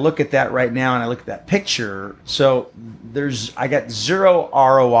as I look at that right now, and I look at that picture, so I got zero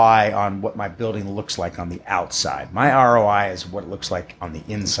ROI on what my building looks like on the outside. My ROI is what it looks like on the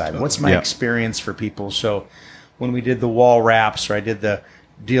inside. What's my experience for people? So when we did the wall wraps, or I did the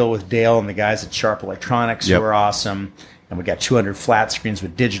deal with Dale and the guys at Sharp Electronics, who were awesome, and we got 200 flat screens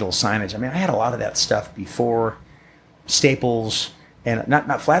with digital signage. I mean, I had a lot of that stuff before Staples, and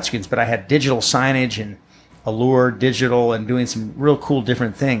not flat screens, but I had digital signage and Allure digital and doing some real cool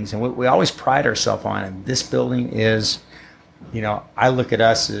different things. And what we always pride ourselves on in this building is, I look at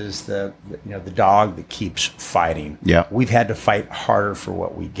us as the dog that keeps fighting. Yeah. We've had to fight harder for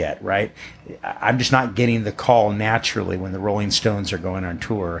what we get, right? I'm just not getting the call naturally when the Rolling Stones are going on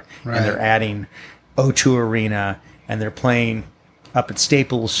tour and they're adding O2 Arena, and they're playing up at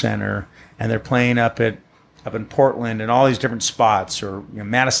Staples Center, and they're playing up in Portland and all these different spots, or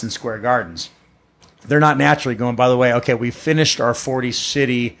Madison Square Gardens. They're not naturally going, by the way, okay, we finished our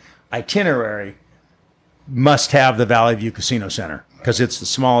 40-city itinerary, must have the Valley View Casino Center because it's the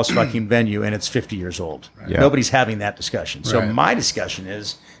smallest fucking venue and it's 50 years old. Yeah. Nobody's having that discussion. So my discussion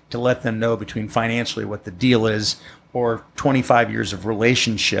is to let them know between financially what the deal is, or 25 years of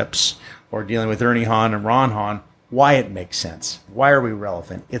relationships, or dealing with Ernie Hahn and Ron Hahn, why it makes sense. Why are we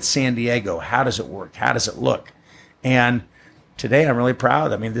relevant? It's San Diego. How does it work? How does it look? And today I'm really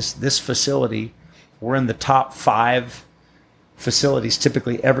proud. I mean, this facility, we're in the top 5 facilities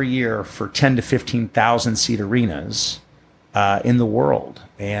typically every year for 10 to 15,000 seat arenas in the world.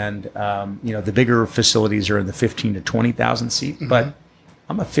 And, the bigger facilities are in the 15 to 20,000 seat. Mm-hmm. But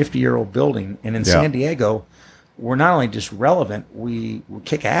I'm a 50-year-old building. And in San Diego, we're not only just relevant, we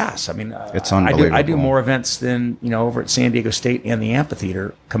kick ass. I mean, it's unbelievable. I do more events than, over at San Diego State and the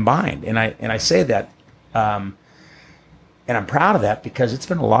amphitheater combined. And I say that, and I'm proud of that because it's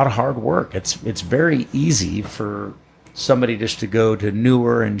been a lot of hard work. It's very easy for somebody just to go to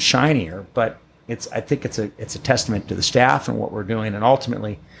newer and shinier, but I think it's a testament to the staff and what we're doing, and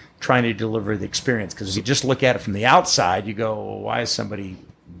ultimately trying to deliver the experience. Because if you just look at it from the outside, you go, well, why is somebody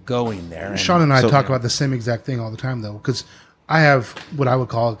going there? Sean and I talk about the same exact thing all the time, though, because I have what I would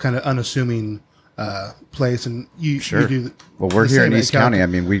call kind of unassuming place, and you do. Well, we're here in East County. I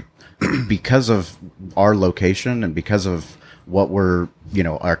mean, we because of our location and because of what we're,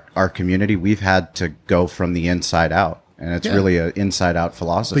 our community, we've had to go from the inside out. And it's really an inside out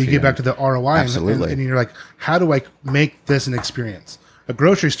philosophy. But you get back to the ROI. Absolutely. And you're like, how do I make this an experience? A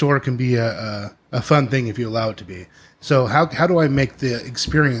grocery store can be a fun thing if you allow it to be. So how do I make the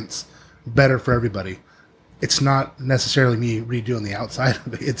experience better for everybody? It's not necessarily me redoing the outside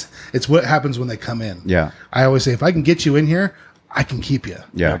of it. It's what happens when they come in. Yeah. I always say, if I can get you in here, I can keep you.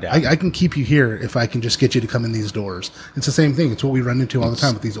 Yeah. No I can keep you here if I can just get you to come in these doors. It's the same thing. It's what we run into all the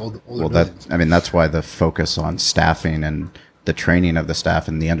time with these older buildings. That's why the focus on staffing and the training of the staff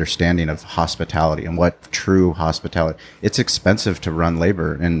and the understanding of hospitality and what true hospitality. It's expensive to run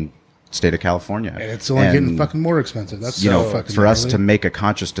labor in state of California. And it's only getting fucking more expensive. That's fucking for us to make a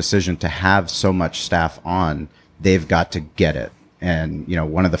conscious decision to have so much staff on, they've got to get it. And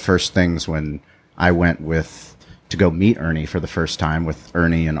one of the first things when I went with to go meet Ernie for the first time with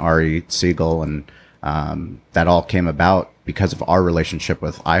Ernie and Ari Siegel, and that all came about because of our relationship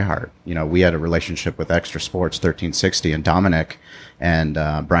with iHeart. You know, we had a relationship with Extra Sports 1360 and Dominic and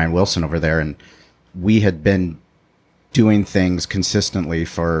Brian Wilson over there, and we had been doing things consistently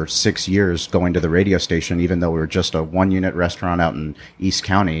for 6 years, going to the radio station, even though we were just a 1-unit restaurant out in East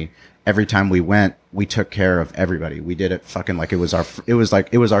County. Every time we went, we took care of everybody. We did it fucking like it was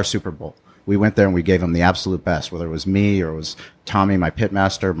our Super Bowl. We went there and we gave them the absolute best, whether it was me or it was Tommy, my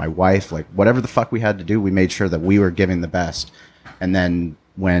pitmaster, my wife, like whatever the fuck we had to do, we made sure that we were giving the best. And then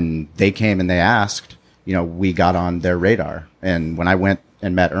when they came and they asked, you know, we got on their radar. And when I went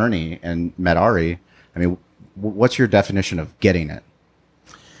and met Ernie and met Ari, I mean, what's your definition of getting it?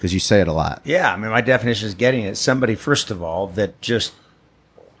 Because you say it a lot. Yeah, I mean, my definition is getting it. Somebody, first of all, that just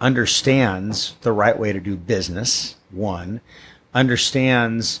understands the right way to do business, one,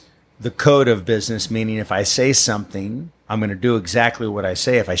 understands the code of business, meaning if I say something, I'm going to do exactly what I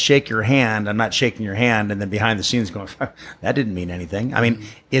say. If I shake your hand, I'm not shaking your hand and then behind the scenes going, that didn't mean anything. I mean,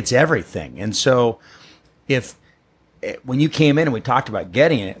 it's everything. And so when you came in and we talked about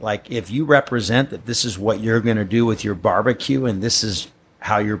getting it, like if you represent that this is what you're going to do with your barbecue and this is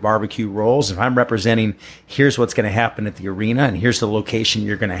how your barbecue rolls, if I'm representing here's what's going to happen at the arena and here's the location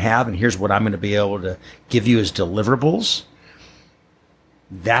you're going to have and here's what I'm going to be able to give you as deliverables,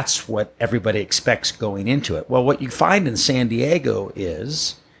 that's what everybody expects going into it. Well, what you find in San Diego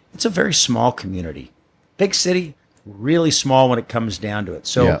is it's a very small community. Big city, really small when it comes down to it.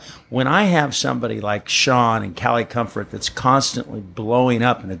 So when I have somebody like Sean and Cali Comfort that's constantly blowing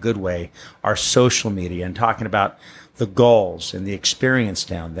up in a good way our social media and talking about the goals and the experience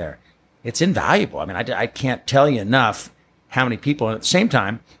down there, it's invaluable. I mean, I can't tell you enough how many people. And at the same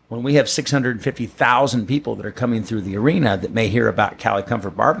time, when we have 650,000 people that are coming through the arena that may hear about Cali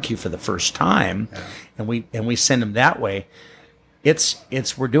Comfort Barbecue for the first time, and we send them that way, it's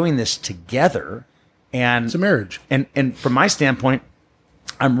we're doing this together, and it's a marriage. And from my standpoint,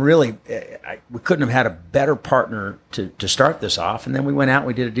 I'm really we couldn't have had a better partner to start this off. And then we went out, and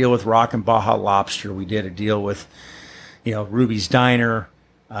we did a deal with Rock and Baja Lobster. We did a deal with Ruby's Diner.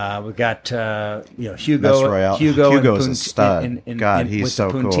 We got Hugo. Hugo's a stud. God, he's with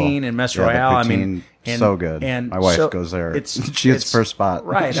so the Poutine cool. and Mess Royale. I mean, so good. And my wife goes there. She gets first spot.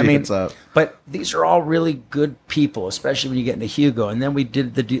 Right. She gets up. But these are all really good people, especially when you get into Hugo. And then we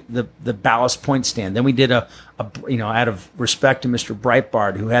did the Ballast Point stand. Then we did a out of respect to Mr.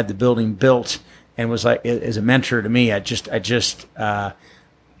 Breitbart, who had the building built and was like as a mentor to me. I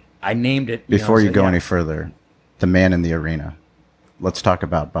named it. Before you go any further, the man in the arena. Let's talk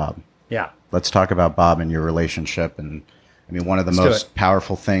about Bob. Yeah. Let's talk about Bob and your relationship. And I mean, one of the most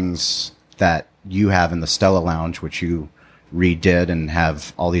powerful things that you have in the Stella Lounge, which you redid and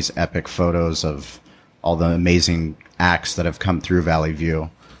have all these epic photos of all the amazing acts that have come through Valley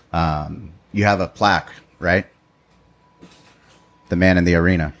View. You have a plaque, right? The man in the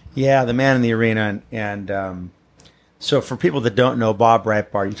arena. Yeah, the man in the arena. And so for people that don't know Bob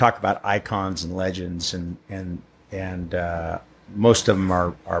Breitbart, you talk about icons and legends and most of them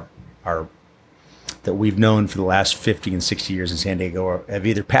are that we've known for the last 50 and 60 years in San Diego or have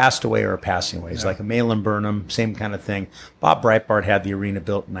either passed away or are passing away. It's like a Malin Burnham, same kind of thing. Bob Breitbart had the arena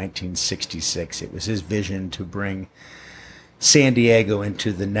built in 1966. It was his vision to bring San Diego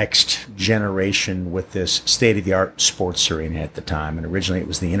into the next generation with this state-of-the-art sports arena at the time. And originally it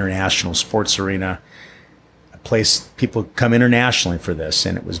was the International Sports Arena, a place people come internationally for this.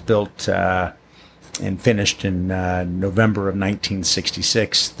 And it was built and finished in November of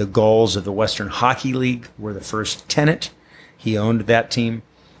 1966. The goals of the Western Hockey League were the first tenant. He owned that team.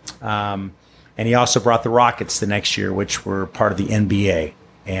 And he also brought the Rockets the next year, which were part of the NBA.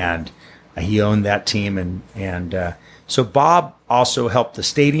 And he owned that team. And so Bob also helped the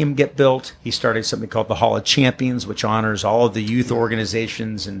stadium get built. He started something called the Hall of Champions, which honors all of the youth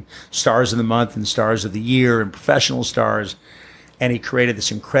organizations and stars of the month and stars of the year and professional stars. And he created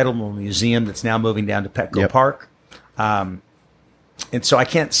this incredible museum that's now moving down to Petco Park. And so I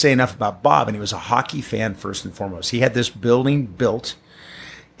can't say enough about Bob. And he was a hockey fan first and foremost. He had this building built.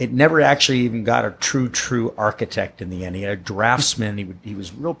 It never actually even got a true architect in the end. He had a draftsman. He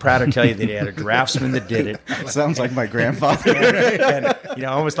was real proud to tell you that he had a draftsman that did it. Sounds like my grandfather. and,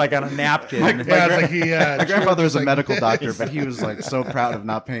 almost like on a napkin. My grandfather was a medical doctor, but he was like so proud of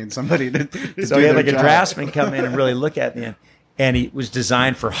not paying somebody to so do he had their like a job. draftsman come in and really look at the end. And it was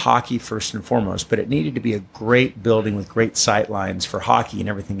designed for hockey first and foremost, but it needed to be a great building with great sight lines for hockey and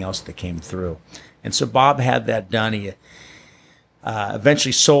everything else that came through. And so Bob had that done. He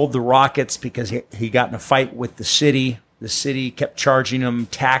eventually sold the Rockets because he got in a fight with the city. The city kept charging him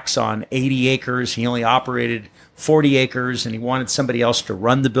tax on 80 acres. He only operated 40 acres, and he wanted somebody else to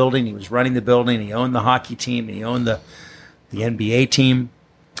run the building. He was running the building. He owned the hockey team. And he owned the NBA team.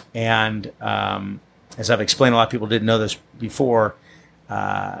 And as I've explained, a lot of people didn't know this before.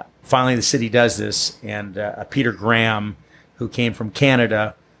 Finally, the city does this, and Peter Graham, who came from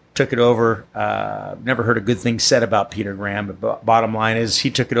Canada, took it over. Never heard a good thing said about Peter Graham, but bottom line is he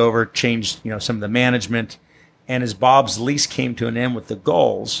took it over, changed some of the management, and as Bob's lease came to an end with the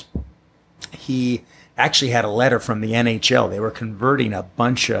Gulls, he actually had a letter from the NHL. They were converting a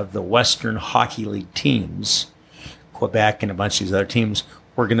bunch of the Western Hockey League teams, Quebec and a bunch of these other teams,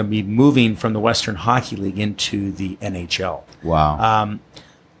 were going to be moving from the Western Hockey League into the NHL. Wow.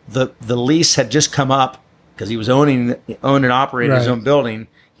 The lease had just come up because he was owned and operated his own building.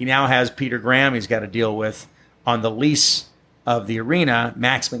 He now has Peter Graham he's got to deal with on the lease of the arena.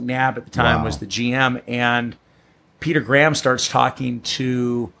 Max McNabb at the time was the GM, and Peter Graham starts talking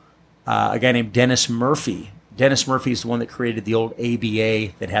to a guy named Dennis Murphy. Dennis Murphy is the one that created the old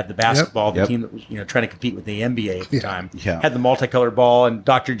ABA that had the basketball, the team that was trying to compete with the NBA at the time. Had the multicolored ball, and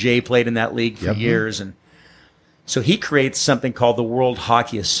Dr. J played in that league for years. And so he creates something called the World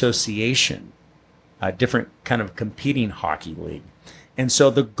Hockey Association, a different kind of competing hockey league. And so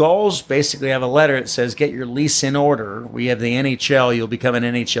the Gulls basically have a letter that says, get your lease in order. We have the NHL. You'll become an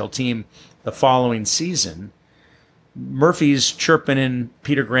NHL team the following season. Murphy's chirping in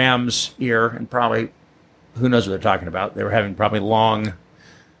Peter Graham's ear, and probably, who knows what they're talking about. They were having probably long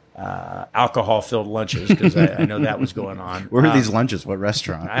alcohol-filled lunches, because I know that was going on. Where were these lunches? What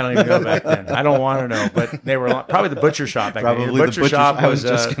restaurant? I don't even know back then. I don't want to know, but they were probably the butcher shop back then. The butcher shop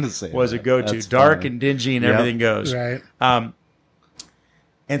was a go-to. That's dark funny. and dingy and everything goes. Right.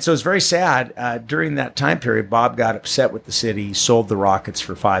 And so it's very sad. During that time period, Bob got upset with the city. He sold the Rockets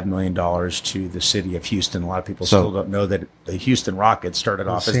for $5 million to the city of Houston. A lot of people still don't know that the Houston Rockets started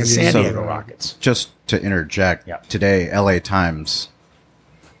off as the San Diego Rockets. Just to interject, today, LA Times,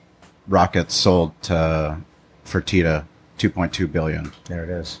 Rockets sold to Fertitta $2.2 billion. There it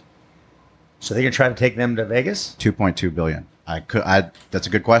is. So they're going to try to take them to Vegas? $2.2 billion. That's a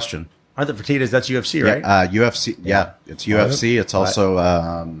good question. Aren't the Fertittas, that's UFC, right? UFC, it's UFC. It's also...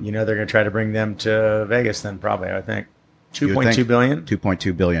 they're going to try to bring them to Vegas then, probably, I think. $2.2 billion?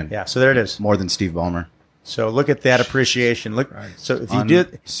 $2.2 billion. Yeah, so there it is. More than Steve Ballmer. So look at that appreciation. So if you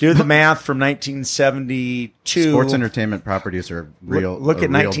do the math from 1972... Sports entertainment properties are real. Look at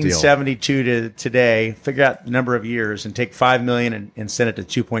 1972 to today, figure out the number of years, and take $5 million and send it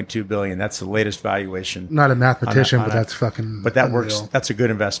to $2.2 billion. That's the latest valuation. Not a mathematician, but that's fucking... But that unreal. works. That's a good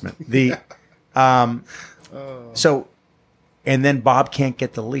investment. So, and then Bob can't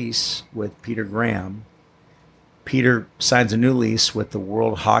get the lease with Peter Graham. Peter signs a new lease with the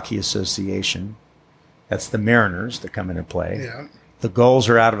World Hockey Association. That's the Mariners that come into play. Yeah. The Gulls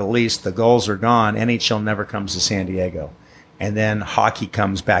are out of a lease. The Gulls are gone. NHL never comes to San Diego. And then hockey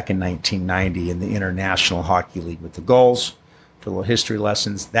comes back in 1990 in the International Hockey League with the Gulls for little history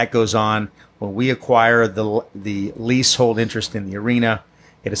lessons. That goes on. When we acquire the leasehold interest in the arena,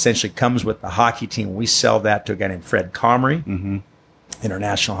 it essentially comes with the hockey team. We sell that to a guy named Fred Comrie,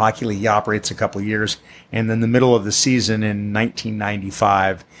 International Hockey League. He operates a couple of years. And then in the middle of the season in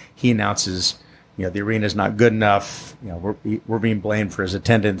 1995, he announces... the arena's not good enough. We're being blamed for his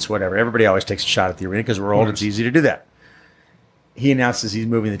attendance, whatever. Everybody always takes a shot at the arena because we're old. It's easy to do that. He announces he's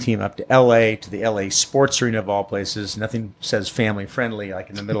moving the team up to L.A., to the L.A. Sports Arena of all places. Nothing says family friendly like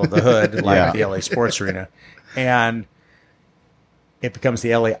in the middle of the hood, like the L.A. Sports Arena. And it becomes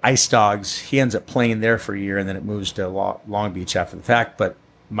the L.A. Ice Dogs. He ends up playing there for a year, and then it moves to Long Beach after the fact. But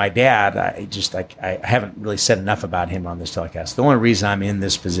my dad, I haven't really said enough about him on this telecast. The only reason I'm in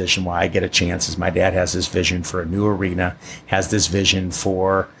this position, why I get a chance, is my dad has this vision for a new arena, has this vision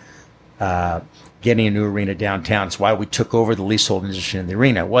for getting a new arena downtown. It's why we took over the leasehold industry in the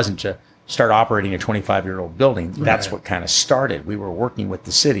arena. It wasn't to start operating a 25-year-old building. That's what kind of started. We were working with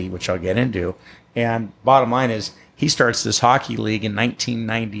the city, which I'll get into. And bottom line is, he starts this hockey league in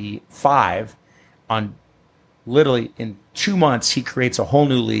 1995 on... Literally, in 2 months, he creates a whole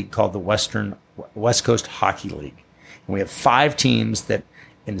new league called the West Coast Hockey League. And we have 5 teams that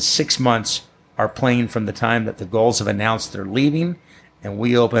in 6 months are playing from the time that the Gulls have announced they're leaving. And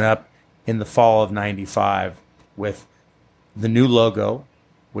we open up in the fall of 95 with the new logo,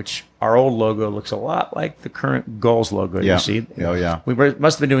 which our old logo looks a lot like the current Gulls logo you see. Oh, yeah. We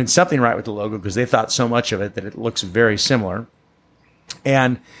must have been doing something right with the logo because they thought so much of it that it looks very similar.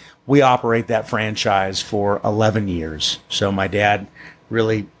 And we operate that franchise for 11 years. So my dad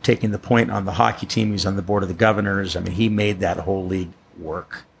really taking the point on the hockey team. He's on the board of the governors. I mean, he made that whole league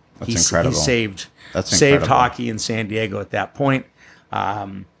work. That's incredible. He saved incredible. hockey in San Diego at that point.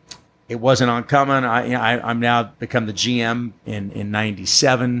 it wasn't uncommon. I'm now become the GM in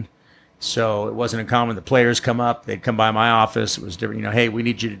 '97. So it wasn't uncommon. The players come up, they'd come by my office. It was different, hey, we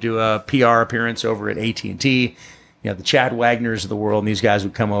need you to do a PR appearance over at AT&T. The Chad Wagners of the world, and these guys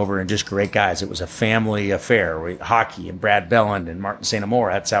would come over, and just great guys. It was a family affair. Hockey and Brad Belland and Martin St.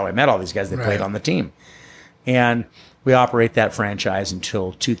 Amour. That's how I met all these guys. They played on the team. And we operate that franchise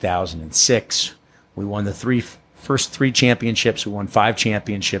until 2006. We won the first three championships. We won 5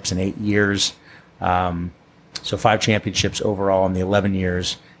 championships in 8 years. So 5 championships overall in the 11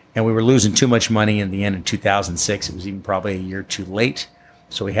 years. And we were losing too much money in the end in 2006. It was even probably a year too late.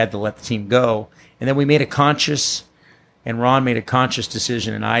 So we had to let the team go. And then we made and Ron made a conscious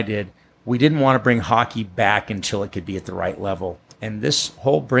decision, and I did. We didn't want to bring hockey back until it could be at the right level. And this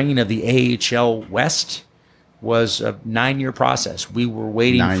whole bringing of the AHL West was a 9-year process. We were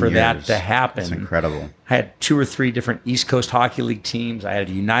waiting for that to happen. It's incredible. I had 2 or 3 different East Coast Hockey League teams. I had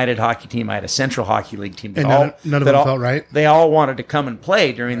a United Hockey team. I had a Central Hockey League team. And none of them felt right? They all wanted to come and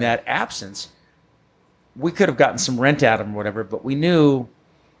play during that absence. We could have gotten some rent out of them or whatever, but we knew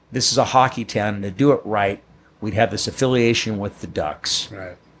this is a hockey town, and to do it right, we'd have this affiliation with the Ducks.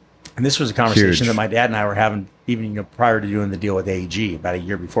 Right. And this was a conversation that my dad and I were having even prior to doing the deal with AEG about a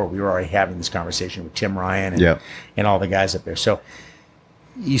year before. We were already having this conversation with Tim Ryan and all the guys up there. So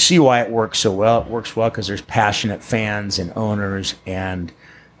you see why it works so well. It works well because there's passionate fans and owners and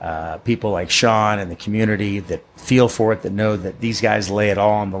people like Sean and the community that feel for it, that know that these guys lay it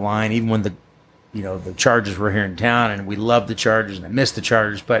all on the line, even when the Chargers were here in town, and we love the Chargers and I miss the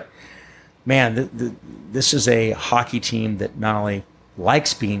Chargers. But man, this is a hockey team that not only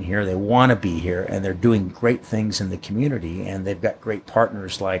likes being here, they want to be here, and they're doing great things in the community, and they've got great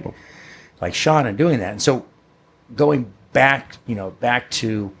partners like Sean in doing that. And so going back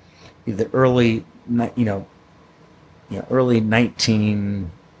to the early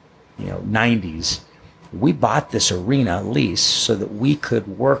 1990s, we bought this arena lease so that we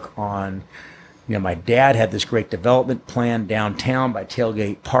could work on, my dad had this great development plan downtown by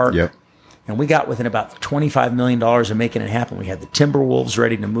Tailgate Park. Yep. And we got within about $25 million of making it happen. We had the Timberwolves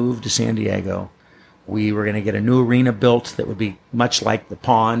ready to move to San Diego. We were going to get a new arena built that would be much like the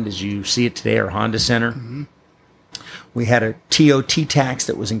Pond as you see it today, or Honda Center. Mm-hmm. We had a TOT tax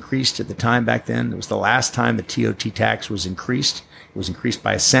that was increased at the time back then. It was the last time the TOT tax was increased. It was increased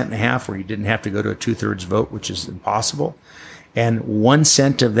by 1.5 cents, where you didn't have to go to a 2/3 vote, which is impossible. And 1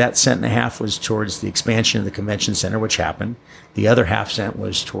 cent of that 1.5 cents was towards the expansion of the convention center, which happened. The other 0.5 cent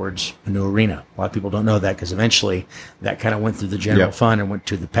was towards a new arena. A lot of people don't know that because eventually that kind of went through the general fund and went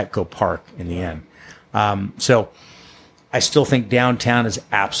to the Petco Park in the end. So I still think downtown is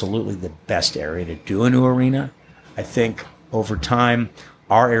absolutely the best area to do a new arena. I think over time,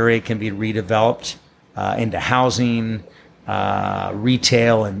 our area can be redeveloped into housing,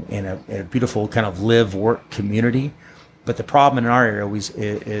 retail, and in a beautiful kind of live-work community. But the problem in our area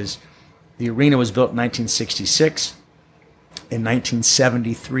is the arena was built in 1966. In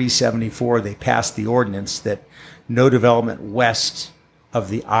 1973-74, they passed the ordinance that no development west of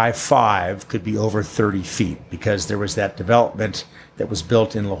the I-5 could be over 30 feet because there was that development that was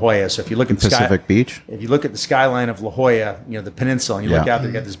built in La Jolla. So if you look at Pacific Beach, if you look at the skyline of La Jolla, the peninsula, and you look out there,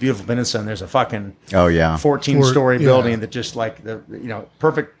 you got this beautiful peninsula, and there's a fucking 14-story building that just like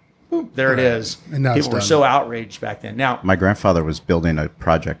perfect. Boop, there it is. And people were so outraged back then. Now, my grandfather was building a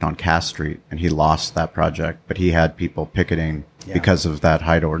project on Cass Street, and he lost that project, but he had people picketing because of that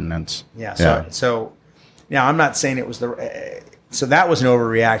height ordinance. So now I'm not saying it was so that was an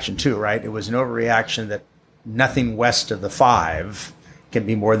overreaction too, right? It was an overreaction that nothing west of the 5 can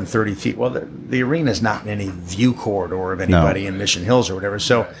be more than 30 feet. Well, the arena is not in any view corridor of anybody in Mission Hills or whatever.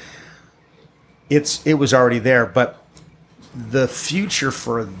 So it was already there, but the future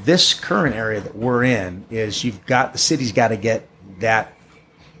for this current area that we're in is the city's got to get that,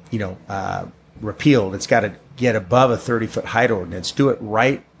 repealed. It's got to get above a 30-foot height ordinance, do it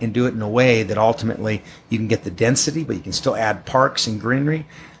right, and do it in a way that ultimately you can get the density, but you can still add parks and greenery.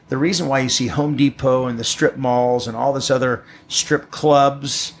 The reason why you see Home Depot and the strip malls and all this other strip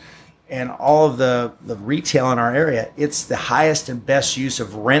clubs and all of the retail in our area, it's the highest and best use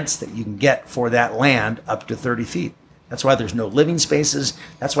of rents that you can get for that land up to 30 feet. That's why there's no living spaces.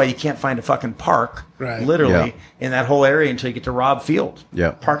 That's why you can't find a fucking park, literally, in that whole area until you get to Robb Field.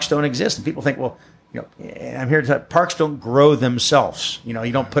 Yeah. Parks don't exist. And people think, well, I'm here to tell you, parks don't grow themselves. You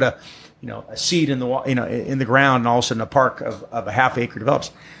don't put a seed in the in the ground and all of a sudden a park of a half-acre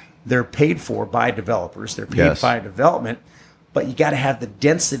develops. They're paid for by developers. They're paid by development, but you got to have the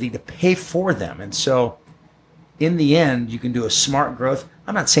density to pay for them. And so in the end, you can do a smart growth.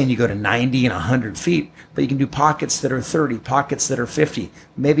 I'm not saying you go to 90 and 100 feet, but you can do pockets that are 30, pockets that are 50,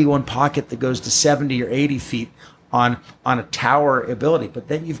 maybe one pocket that goes to 70 or 80 feet on a tower ability. But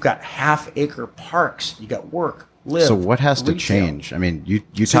then you've got half-acre parks. You got work, live. So what has to retail. change? I mean, you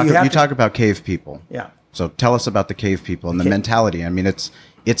talk about cave people. Yeah. So tell us about the cave people and the mentality. I mean,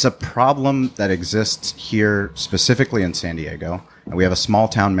 it's a problem that exists here specifically in San Diego. And we have a small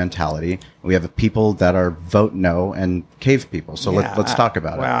town mentality. We have people that are vote no and cave people. So let's talk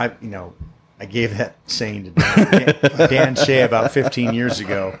about it. Well, I gave that saying to Dan Shea about 15 years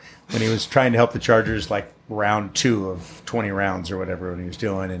ago when he was trying to help the Chargers like round 2 of 20 rounds or whatever when he was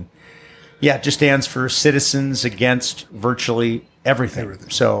doing. And yeah, it just stands for citizens against virtually everything.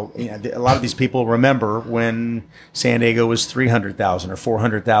 So a lot of these people remember when San Diego was 300,000 or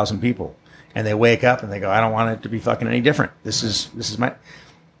 400,000 people. And they wake up and they go, I don't want it to be fucking any different. This is my...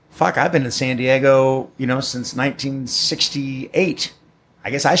 Fuck, I've been in San Diego, since 1968. I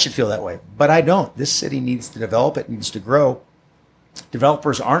guess I should feel that way, but I don't. This city needs to develop. It needs to grow.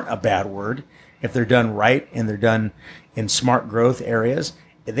 Developers aren't a bad word if they're done right and they're done in smart growth areas.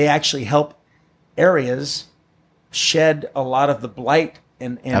 They actually help areas shed a lot of the blight.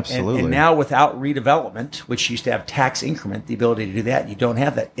 And now without redevelopment, which used to have tax increment, the ability to do that, you don't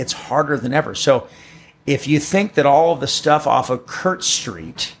have that. It's harder than ever. So if you think that all of the stuff off of Kurt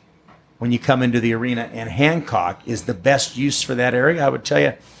Street, when you come into the arena, and Hancock is the best use for that area, I would tell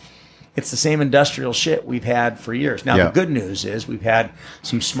you it's the same industrial shit we've had for years. Now, the good news is we've had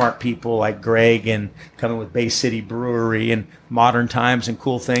some smart people like Greg and coming with Bay City Brewery and Modern Times and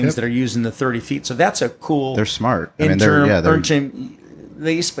cool things that are using the 30 feet. So that's a cool... They're smart. They're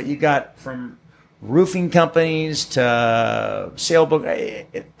lease, but you got from roofing companies to sailboat. Hey,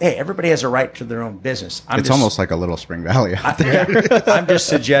 everybody has a right to their own business. It's almost like a little Spring Valley out there. I'm just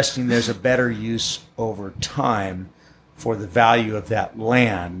suggesting there's a better use over time for the value of that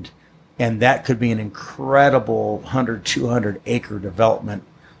land, and that could be an incredible 100, 200 acre development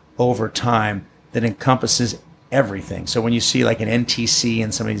over time that encompasses everything. So when you see like an NTC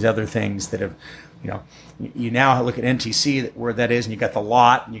and some of these other things that have, you now look at NTC where that is, and you got the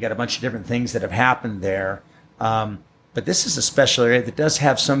lot, and you got a bunch of different things that have happened there. But this is a special area that does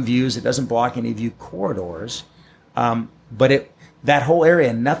have some views. It doesn't block any view corridors. But that whole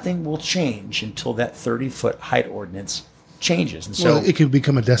area, nothing will change until that 30-foot height ordinance changes. And so it can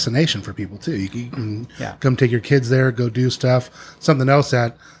become a destination for people too. You can come take your kids there, go do stuff. Something else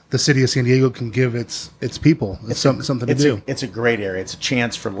that the city of San Diego can give its people. It's something to do. It's a great area. It's a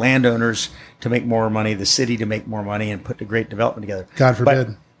chance for landowners to make more money, the city to make more money, and put a great development together. God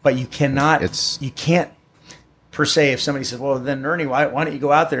forbid. But you cannot. You can't per se. If somebody says, "Well, then Ernie, why don't you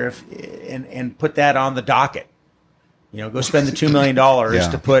go out there and put that on the docket?" Go spend the $2 million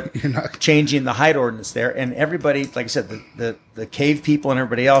to put changing the height ordinance there. And everybody, like I said, the cave people and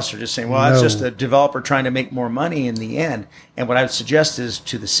everybody else are just saying, well, that's just a developer trying to make more money in the end. And what I would suggest is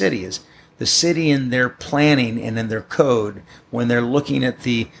to the city in their planning and in their code, when they're looking at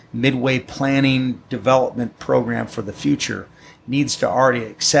the midway planning development program for the future, needs to already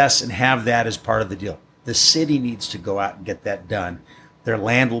access and have that as part of the deal. The city needs to go out and get that done. Their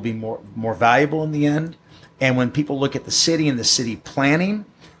land will be more valuable in the end. And when people look at the city and the city planning,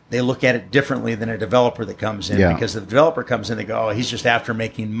 they look at it differently than a developer that comes in. Because the developer comes in, they go, oh, he's just after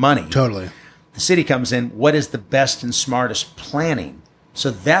making money. Totally. The city comes in, what is the best and smartest planning? So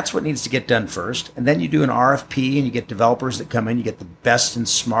that's what needs to get done first. And then you do an RFP and you get developers that come in, you get the best and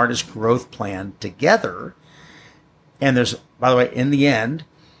smartest growth plan together. And there's, by the way, in the end,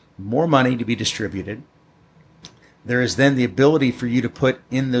 more money to be distributed. There is then the ability for you to put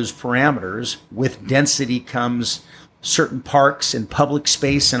in those parameters. With density comes certain parks and public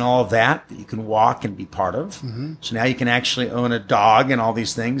space and all of that you can walk and be part of. Mm-hmm. So now you can actually own a dog and all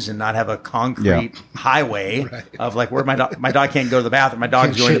these things and not have a concrete highway of like where my dog can't go to the bathroom. My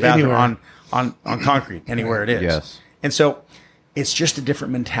dog's going to the bathroom on concrete anywhere it is. Yes. And so it's just a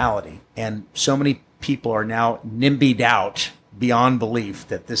different mentality. And so many people are now nimbied out beyond belief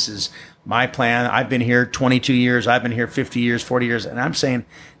that this is my plan. I've been here 22 years. I've been here 50 years, 40 years. And I'm saying,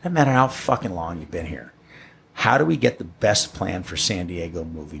 no matter how fucking long you've been here, how do we get the best plan for San Diego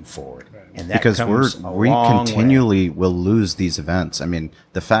moving forward? And that because we continually will lose these events. I mean,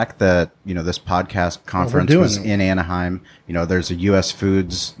 the fact that, this podcast conference was in Anaheim, there's a US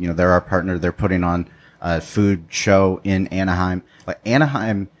Foods, they're our partner. They're putting on a food show in Anaheim. Like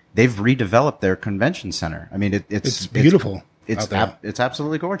Anaheim, they've redeveloped their convention center. I mean, it's beautiful. It's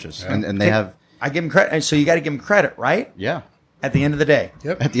absolutely gorgeous. Yeah. And they have... I give them credit. So you got to give them credit, right? Yeah. At the end of the day.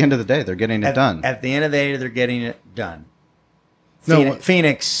 Yep. At the end of the day, they're getting it done. At the end of the day, they're getting it done.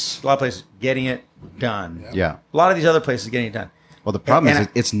 Phoenix, a lot of places getting it done. Yeah. A lot of these other places getting it done. Well, the problem is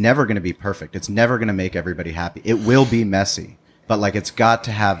it's never going to be perfect. It's never going to make everybody happy. It will be messy, but like it's got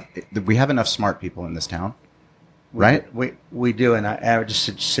to have. We have enough smart people in this town, right? We do, and I would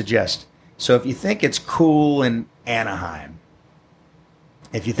just suggest. So if you think it's cool in Anaheim,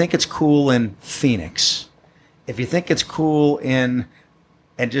 if you think it's cool in Phoenix, if you think it's cool in,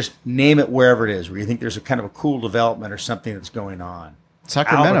 and just name it wherever it is, where you think there's a kind of a cool development or something that's going on.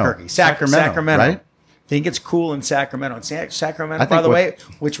 Sacramento. Albuquerque, Sacramento, right? Think it's cool in Sacramento. And Sacramento, by the way,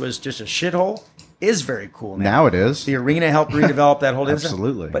 which was just a shithole, is very cool now. Now it is. The arena helped redevelop that whole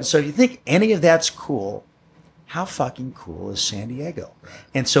Absolutely. But so if you think any of that's cool, how fucking cool is San Diego?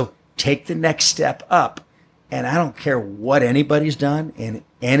 And so take the next step up. And I don't care what anybody's done in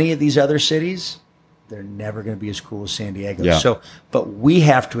any of these other cities, they're never going to be as cool as San Diego. Yeah. So, but we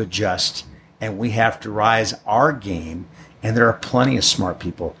have to adjust and we have to rise our game. And there are plenty of smart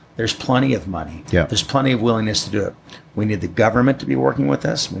people. There's plenty of money. Yeah. There's plenty of willingness to do it. We need the government to be working with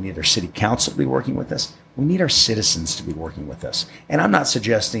us. We need our city council to be working with us. We need our citizens to be working with us. And I'm not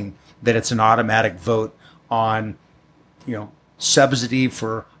suggesting that it's an automatic vote on, subsidy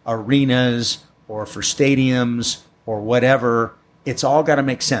for arenas or for stadiums or whatever. It's all got to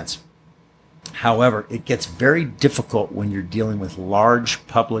make sense. However, it gets very difficult when you're dealing with large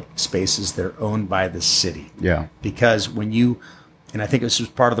public spaces that are owned by the city. Yeah. Because and I think this was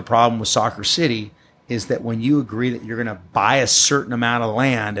part of the problem with Soccer City, is that when you agree that you're going to buy a certain amount of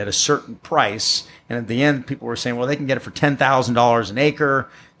land at a certain price, and at the end people were saying, well, they can get it for $10,000 an acre.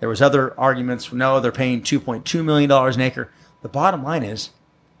 There was other arguments. No, they're paying $2.2 million an acre. The bottom line is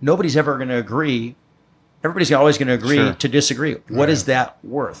nobody's ever going to agree. Everybody's always going to agree to disagree. Right. What is that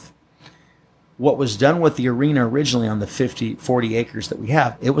worth? What was done with the arena originally on the 40 acres that we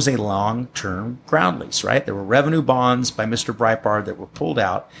have, it was a long-term ground lease, right? There were revenue bonds by Mr. Breitbart that were pulled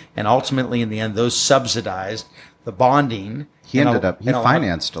out, and ultimately, in the end, those subsidized the bonding. He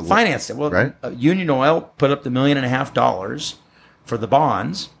financed it. Well, right? Union Oil put up the $1.5 million for the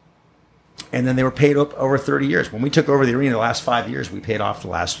bonds, and then they were paid up over 30 years. When we took over the arena the last 5 years, we paid off the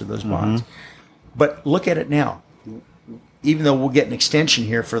last of those bonds. But look at it now. Even though we'll get an extension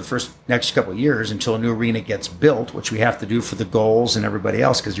here for the next couple of years until a new arena gets built, which we have to do for the goals and everybody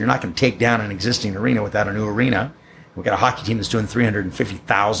else, because you're not going to take down an existing arena without a new arena. We've got a hockey team that's doing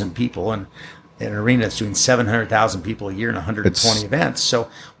 350,000 people and an arena that's doing 700,000 people a year and 120 events.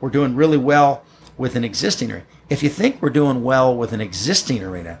 So we're doing really well with an existing arena. If you think we're doing well with an existing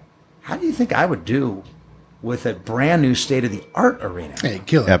arena, how do you think I would do with a brand new state-of-the-art arena? Hey,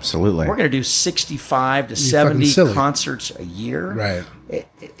 kill it. Absolutely. We're going to do 65 to 70 concerts a year. Right.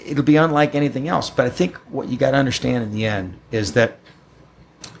 It'll be unlike anything else. But I think what you got to understand in the end is that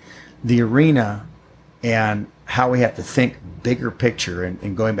the arena and how we have to think bigger picture,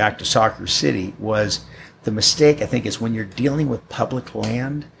 and going back to Soccer City, was the mistake, I think, is when you're dealing with public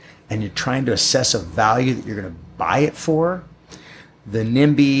land and you're trying to assess a value that you're going to buy it for, the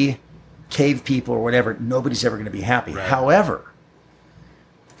NIMBY, cave people or whatever, nobody's ever going to be happy. Right. However,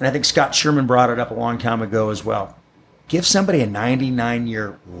 and I think Scott Sherman brought it up a long time ago as well, give somebody a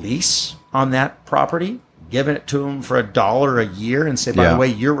 99-year lease on that property, giving it to them for $1 a year, and say, by the way,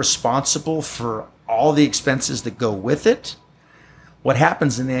 you're responsible for all the expenses that go with it. What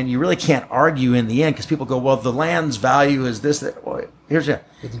happens in the end, you really can't argue in the end, because people go, well, the land's value is this. That. Well,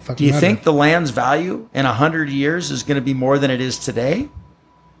 do you think the land's value in 100 years is going to be more than it is today?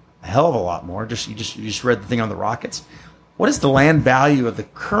 A hell of a lot more. You just read the thing on the Rockets. What does the land value of the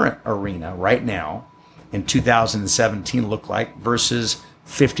current arena right now in 2017 look like versus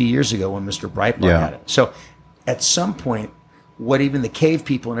 50 years ago when Mr. Breitbart had it? So at some point, what even the cave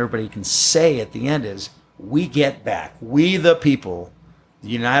people and everybody can say at the end is, we get back, we the people, the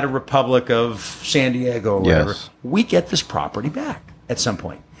United Republic of San Diego or whatever, we get this property back at some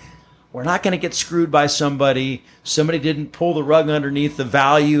point. We're not going to get screwed by somebody. Somebody didn't pull the rug underneath the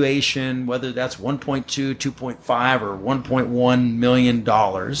valuation, whether that's 1.2, 2.5, or $1.1 million.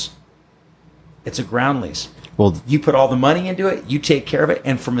 It's a ground lease. Well, you put all the money into it, you take care of it.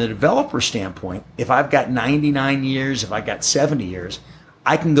 And from a developer standpoint, if I've got 99 years, if I've got 70 years,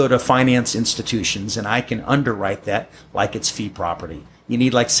 I can go to finance institutions and I can underwrite that like it's fee property. You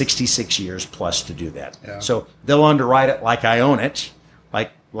need like 66 years plus to do that. Yeah. So they'll underwrite it like I own it,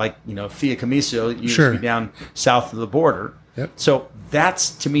 like Fiacamiso used to be down south of the border. Yep. So that's,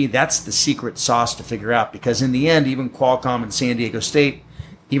 to me, that's the secret sauce to figure out, because in the end, even Qualcomm and San Diego State,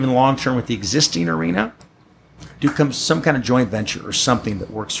 even long term with the existing arena, do come some kind of joint venture or something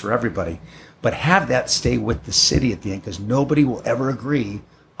that works for everybody. But have that stay with the city at the end, because nobody will ever agree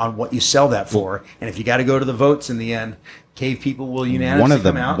on what you sell that for. And if you got to go to the votes in the end, Cave people will unanimously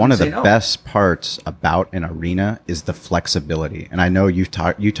come out. One of the best parts about an arena is the flexibility, and I know you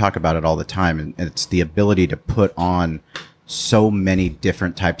talk about it all the time, and it's the ability to put on so many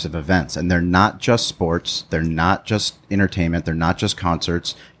different types of events, and they're not just sports, they're not just entertainment, they're not just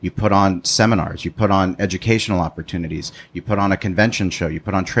concerts. You put on seminars, you put on educational opportunities, you put on a convention show, you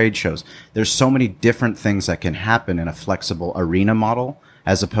put on trade shows. There's so many different things that can happen in a flexible arena model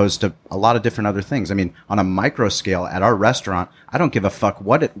as opposed to a lot of different other things. I mean, on a micro scale at our restaurant, I don't give a fuck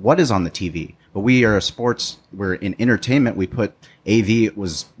what is on the TV, but we are we're in entertainment. We put AV, it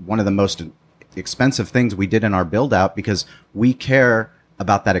was one of the most expensive things we did in our build out because we care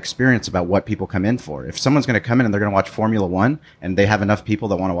about that experience, about what people come in for. If someone's going to come in and they're going to watch Formula One and they have enough people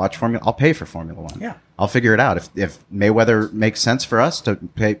that want to watch I'll pay for Formula One. Yeah. I'll figure it out. If Mayweather makes sense for us to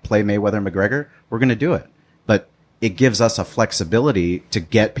play Mayweather McGregor, we're going to do it. But it gives us a flexibility to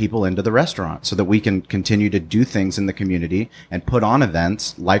get people into the restaurant so that we can continue to do things in the community and put on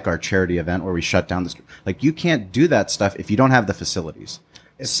events like our charity event where we shut down the street. Like, you can't do that stuff if you don't have the facilities.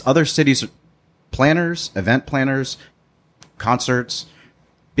 Other cities, event planners, concerts,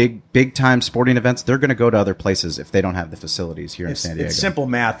 big time sporting events, they're going to go to other places if they don't have the facilities here in San Diego. It's simple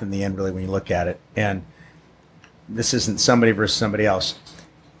math in the end, really, when you look at it. And this isn't somebody versus somebody else.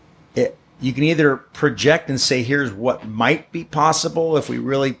 You can either project and say, here's what might be possible if we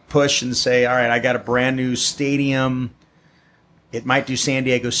really push and say, all right, I got a brand new stadium. It might do San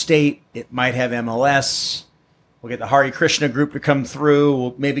Diego State. It might have MLS. We'll get the Hare Krishna group to come through.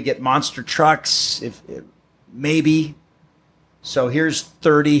 We'll maybe get monster trucks, maybe. So here's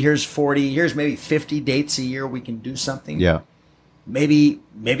 30, here's 40, here's maybe 50 dates a year we can do something. Yeah. Maybe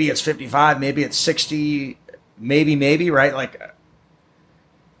it's 55, maybe it's 60, maybe, right? Like,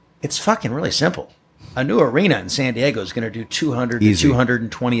 it's fucking really simple. A new arena in San Diego is going to do 200 to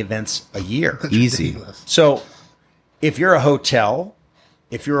 220 events a year. Easy. So if you're a hotel,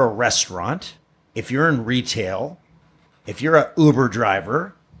 if you're a restaurant, if you're in retail, if you're a Uber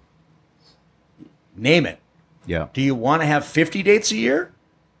driver, name it. Yeah. Do you want to have 50 dates a year?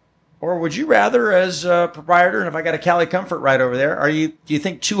 Or would you rather, as a proprietor, and if I got a Cali Comfort right over there, do you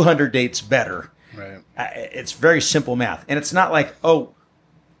think 200 dates better? Right. It's very simple math. And it's not like,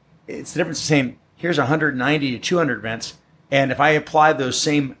 it's the difference of saying, here's 190 to 200 events, and if I apply those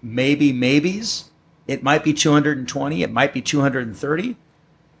same maybes, it might be 220, it might be 230,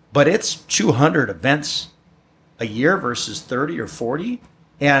 but it's 200 events a year versus 30 or 40,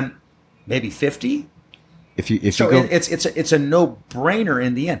 and maybe 50. It's a no-brainer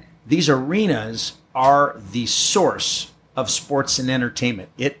in the end. These arenas are the source of sports and entertainment.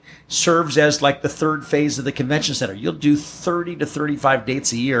 It serves as like the third phase of the convention center. You'll do 30 to 35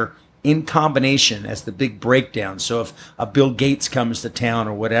 dates a year in combination as the big breakdown. So if a Bill Gates comes to town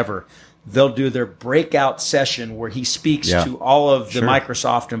or whatever, they'll do their breakout session where he speaks to all of the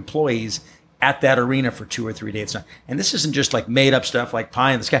Microsoft employees at that arena for 2 or 3 days. And this isn't just like made up stuff like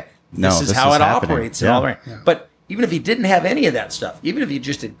pie in the sky. This is how it operates. Yeah. All right. Yeah. But even if he didn't have any of that stuff, even if he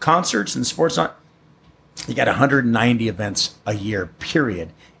just did concerts and sports on, you got 190 events a year,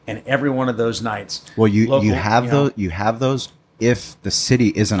 period. And every one of those nights. Well, you have those if the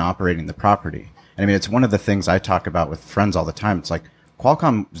city isn't operating the property. And I mean, it's one of the things I talk about with friends all the time. It's like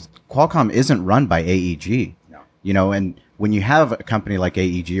Qualcomm isn't run by AEG. No. And when you have a company like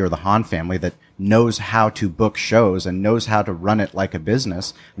AEG or the Hahn family that knows how to book shows and knows how to run it like a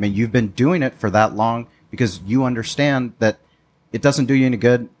business, I mean, you've been doing it for that long because you understand that it doesn't do you any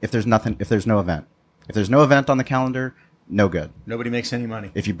good if there's no event. If there's no event on the calendar, no good. Nobody makes any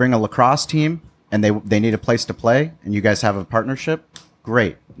money. If you bring a lacrosse team and they need a place to play and you guys have a partnership,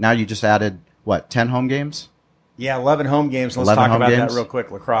 great. Now you just added, 10 home games? Yeah, 11 home games. Let's talk about that real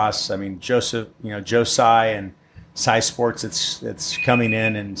quick. Lacrosse. I mean, Joe Cy and Cy Sports that's coming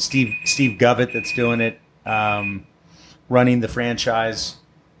in, and Steve Govett that's doing it, running the franchise.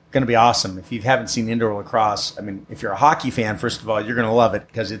 Going to be awesome. If you haven't seen indoor lacrosse, I mean, if you're a hockey fan, first of all, you're going to love it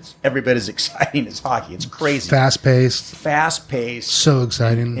because it's every bit as exciting as hockey. It's crazy. Fast paced. So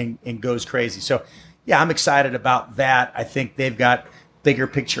exciting. And goes crazy. So, yeah, I'm excited about that. I think they've got bigger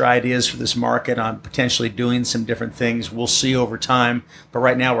picture ideas for this market on potentially doing some different things. We'll see over time. But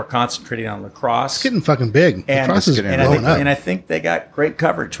right now we're concentrating on lacrosse. It's getting fucking big. Lacrosse is blowing up. And I think they got great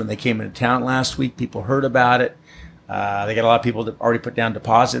coverage when they came into town last week. People heard about it. They got a lot of people that already put down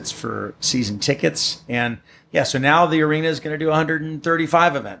deposits for season tickets. And, so now the arena is going to do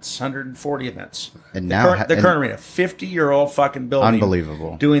 135 events, 140 events. And now the current arena, 50-year-old fucking building.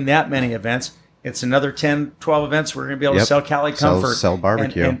 Unbelievable. Doing that many events. It's another 10, 12 events. We're going to be able to sell Cali Comfort. Sell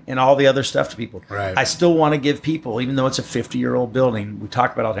barbecue. And all the other stuff to people. Right. I still want to give people, even though it's a 50-year-old building, we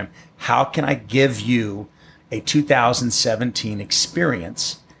talk about it all the time, how can I give you a 2017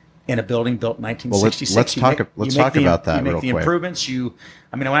 experience in a building built in 1966. Let's talk about that real quick. You make the improvements. I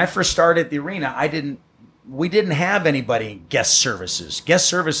mean, when I first started at the arena, we didn't have anybody in guest services. Guest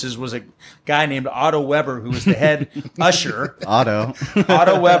services was a guy named Otto Weber, who was the head usher.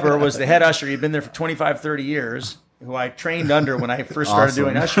 Otto Weber was the head usher. He'd been there for 25, 30 years, who I trained under when I first started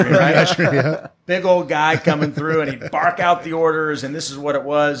doing ushering. Right? Big old guy coming through, and he'd bark out the orders, and this is what it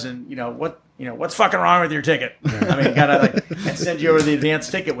was, and what's fucking wrong with your ticket? I mean, kind of and send you over the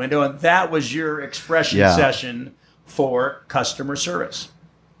advanced ticket window, and that was your expression session for customer service.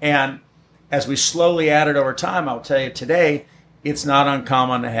 And as we slowly added over time, I'll tell you today, it's not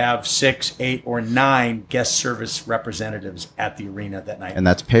uncommon to have 6, 8, or 9 guest service representatives at the arena that night. And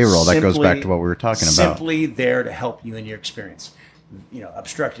that's payroll. That goes back to what we were talking about. Simply there to help you in your experience.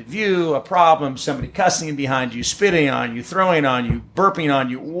 Obstructed view, a problem, somebody cussing behind you, spitting on you, throwing on you, burping on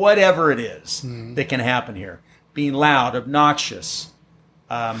you, whatever it is that can happen here. Being loud, obnoxious.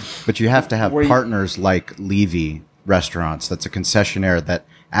 But you have to have partners like Levy Restaurants. That's a concessionaire that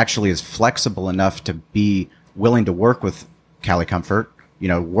actually is flexible enough to be willing to work with Cali Comfort,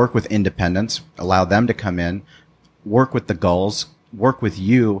 work with independents, allow them to come in, work with the Gulls, work with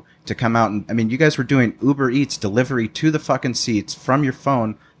you to come out. And I mean, you guys were doing Uber Eats delivery to the fucking seats from your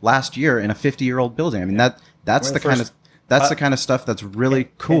phone last year in a 50-year-old building. I mean, that's the kind of stuff that's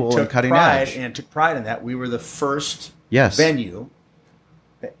really cool and cutting edge. And took pride in that. We were the first venue.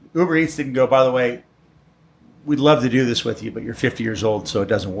 Uber Eats didn't go, by the way, we'd love to do this with you, but you're 50 years old, so it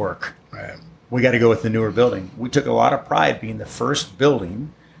doesn't work. Right. We got to go with the newer building. We took a lot of pride being the first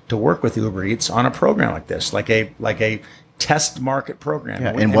building to work with Uber Eats on a program like this, like a test market program.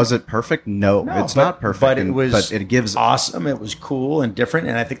 Yeah, and was it perfect? No, it's not perfect. But it gives awesome. It was cool and different,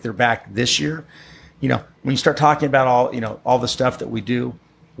 and I think they're back this year. When you start talking about all the stuff that we do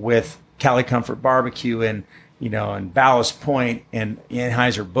with Cali Comfort Barbecue and and Ballast Point and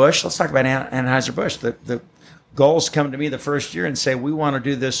Anheuser-Busch, let's talk about Anheuser-Busch. The Gulls come to me the first year and say, we want to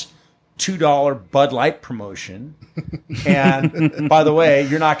do this $2 Bud Light promotion. And by the way,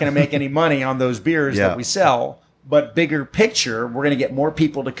 you're not going to make any money on those beers that we sell. But bigger picture, we're going to get more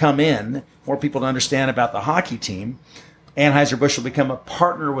people to come in, more people to understand about the hockey team. Anheuser-Busch will become a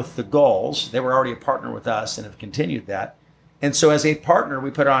partner with the Gulls. They were already a partner with us and have continued that. And so as a partner,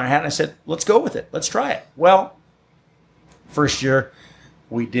 we put it on our hat and I said, let's go with it. Let's try it. Well, first year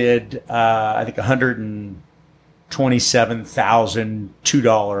we did, I think, 127,000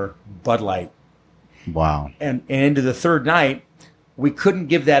 $2 Bud Light. Wow. And into the third night, we couldn't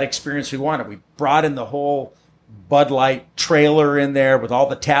give that experience we wanted. We brought in the whole Bud Light trailer in there with all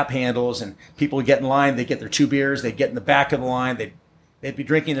the tap handles, and people would get in line. They'd get their 2 beers. They'd get in the back of the line. They'd be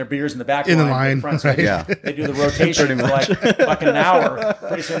drinking their beers in the back of the line. Front right. They do the rotation for like fucking an hour.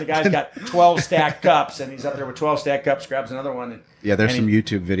 Pretty soon the guy's got 12 stacked cups, and he's up there with 12 stacked cups, grabs another one. There's some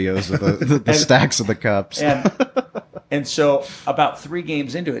YouTube videos of the stacks of the cups. And so about 3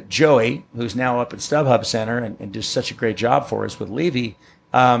 games into it, Joey, who's now up at StubHub Center and does such a great job for us with Levy,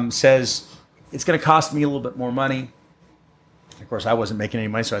 says, it's going to cost me a little bit more money. Of course, I wasn't making any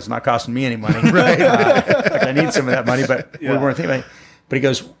money, so it's not costing me any money. Right. I need some of that money, but we weren't thinking about it. But he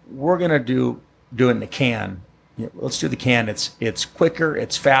goes, we're going to do it in the can. Let's do the can. It's quicker.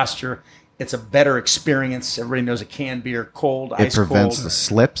 It's faster. It's a better experience. Everybody knows a canned beer, cold, ice cold. It prevents the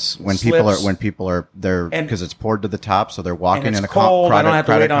slips when people are there because it's poured to the top, so they're walking in a cold. I don't have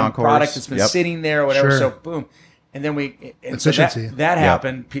to wait on concourse. Product that's been sitting there or whatever. Sure. So boom. And then so that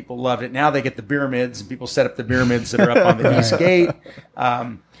happened. People loved it. Now they get the beer mids, and people set up the beer mids that are up on the East Gate.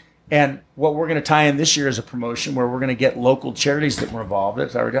 And what we're going to tie in this year is a promotion where we're going to get local charities that were involved.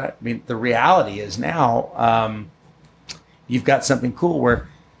 I mean, the reality is now you've got something cool where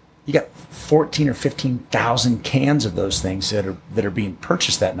you got 14 or 15,000 cans of those things that are being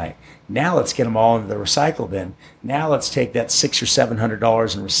purchased that night. Now let's get them all into the recycle bin. Now let's take that $600 or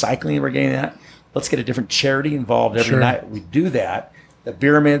 $700 in recycling we're getting that. Let's get a different charity involved every night. We do that. The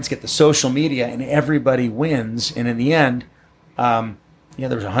pyramids get the social media, and everybody wins. And in the end, there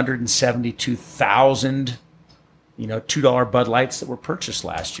was 172,000, $2 Bud Lights that were purchased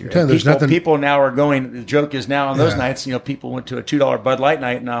last year. People now are going. The joke is now on those nights, people went to a $2 Bud Light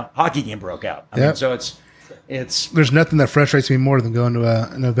night, and a hockey game broke out. I mean, so it's. There's nothing that frustrates me more than going to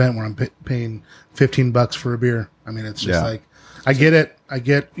an event where I'm paying $15 for a beer. I mean, it's just like. I get it. I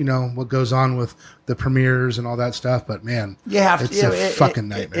get, what goes on with the premieres and all that stuff, but man, it's a fucking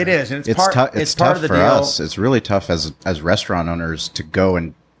nightmare. It is, and it's tough part of the for deal. us. It's really tough as restaurant owners to go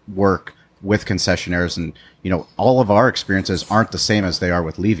and work with concessionaires, and all of our experiences aren't the same as they are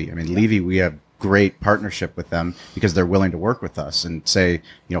with Levy. I mean, Levy, we have great partnership with them because they're willing to work with us and say,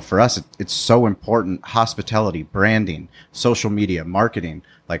 for us, it's so important. Hospitality, branding, social media, marketing,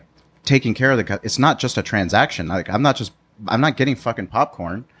 like taking care of it's not just a transaction. Like I'm not getting fucking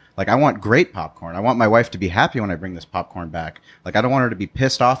popcorn. Like I want great popcorn. I want my wife to be happy when I bring this popcorn back. Like I don't want her to be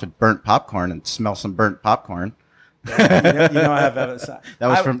pissed off at burnt popcorn and smell some burnt popcorn. I have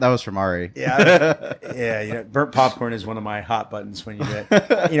that was from Ari. Yeah. Burnt popcorn is one of my hot buttons when you get.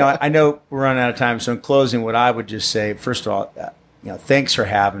 I know we're running out of time, so in closing, what I would just say, first of all, thanks for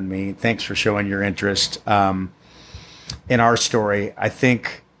having me. Thanks for showing your interest in our story. I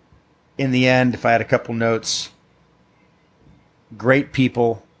think in the end, if I had a couple notes, great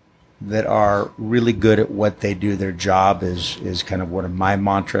people that are really good at what they do, their job is kind of one of my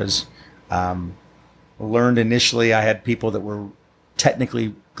mantras. Learned initially, I had people that were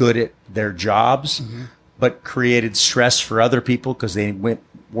technically good at their jobs, but created stress for other people because they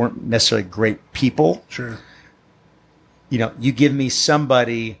weren't necessarily great people. Sure. You give me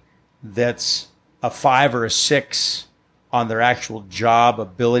somebody that's a 5 or a 6 on their actual job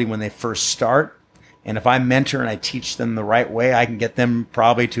ability when they first start. And if I mentor and I teach them the right way, I can get them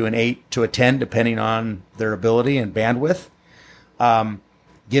probably to an 8 to a 10, depending on their ability and bandwidth.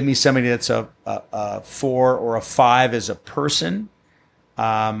 Give me somebody that's a 4 or a 5 as a person.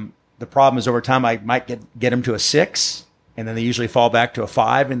 The problem is over time, I might get them to a 6, and then they usually fall back to a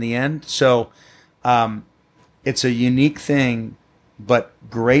 5 in the end. So it's a unique thing, but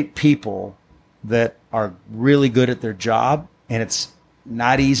great people that are really good at their job, and it's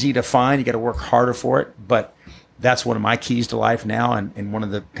not easy to find. You got to work harder for it, but that's one of my keys to life now, and one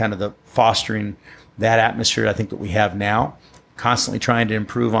of the kind of the fostering that atmosphere I think that we have now. Constantly trying to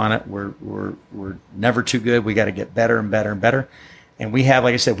improve on it. We're never too good. We got to get better and better and better. And we have,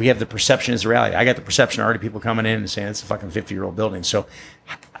 like I said, we have the perception as the reality. I got the perception already, people coming in and saying it's a fucking 50-year-old building. So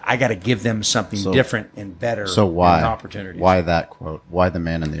I got to give them something different and better. So why opportunities? Why that quote? Why the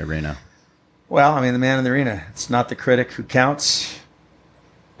man in the arena? Well, I mean, the man in the arena. It's not the critic who counts,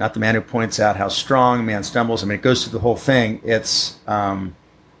 not the man who points out how strong the man stumbles. I mean, it goes through the whole thing. It's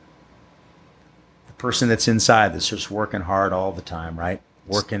person that's inside that's just working hard all the time, right?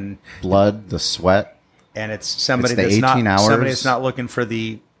 Working blood, the sweat, and it's somebody it's the that's 18 not hours. Somebody that's not looking for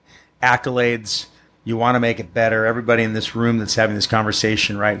the accolades. You want to make it better. Everybody in this room that's having this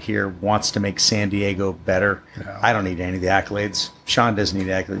conversation right here wants to make San Diego better. Yeah. I don't need any of the accolades. Sean doesn't need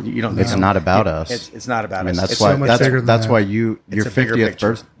accolades. You don't. It's not about us. It's not about us. That's it's why. So that's why your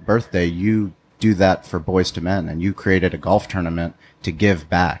 50th birthday. You do that for Boys to Men, and you created a golf tournament to give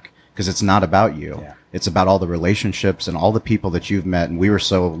back. Because it's not about you. Yeah. It's about all the relationships and all the people that you've met. And we were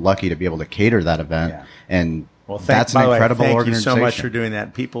so lucky to be able to cater that event. Yeah. And that's an incredible organization. Thank you so much for doing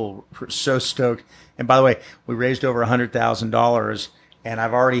that. People were so stoked. And by the way, we raised over $100,000. And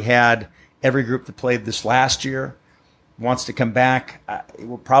I've already had every group that played this last year wants to come back.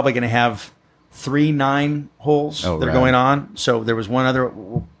 We're probably going to have 3 9-holes that are going on. So there was one other.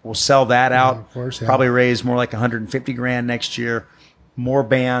 We'll sell that out. Of course, yeah. Probably raise more like $150,000 next year. More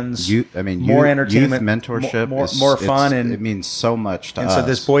bands, more entertainment, youth mentorship, more fun, and it means so much to us. And so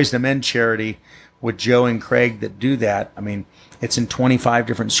this Boys to Men charity with Joe and Craig that do that. I mean, it's in 25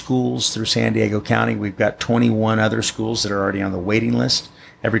 different schools through San Diego County. We've got 21 other schools that are already on the waiting list.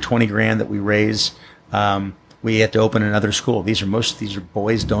 Every $20,000 that we raise, we have to open another school. These are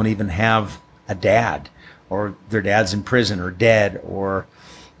boys don't even have a dad, or their dad's in prison or dead, or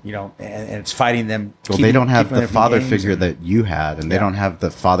and it's fighting them. Well, they don't have the father figure that you had, and they don't have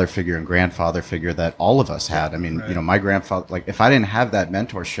the father figure and grandfather figure that all of us had. I mean, my grandfather, like, if I didn't have that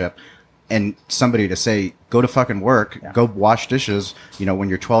mentorship and somebody to say, go to fucking work, go wash dishes, when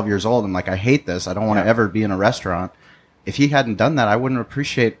you're 12 years old, I'm like, I hate this. I don't want to ever be in a restaurant. If he hadn't done that, I wouldn't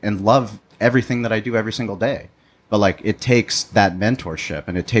appreciate and love everything that I do every single day. But like, it takes that mentorship,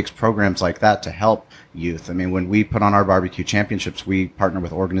 and it takes programs like that to help youth. I mean, when we put on our barbecue championships, we partner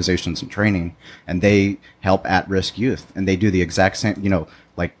with organizations and training, and they help at-risk youth, and they do the exact same,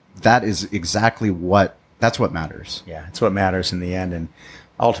 like, that is exactly that's what matters. Yeah. It's what matters in the end. And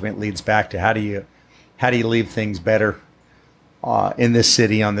ultimately leads back to how do you leave things better, in this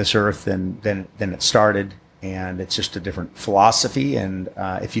city, on this earth than it started. And it's just a different philosophy. And,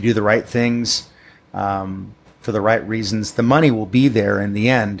 if you do the right things, for the right reasons, the money will be there in the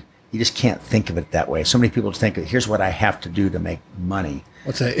end. You just can't think of it that way. So many people think, here's what I have to do to make money.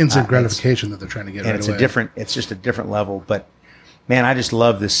 What's that instant gratification that they're trying to get? And it's just a different level. But man, I just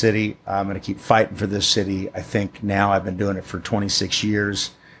love this city. I'm going to keep fighting for this city. I think now I've been doing it for 26 years.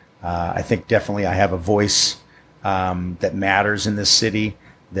 I think definitely I have a voice that matters in this city,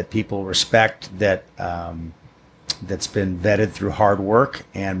 that people respect, that that's been vetted through hard work.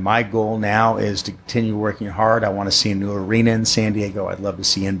 And my goal now is to continue working hard. I want to see a new arena in San Diego. I'd love to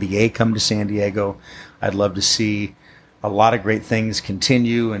see NBA come to San Diego. I'd love to see a lot of great things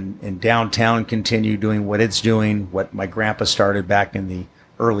continue and downtown continue doing what it's doing, what my grandpa started back in the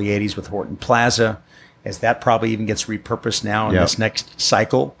early 80s with Horton Plaza, as that probably even gets repurposed now in this next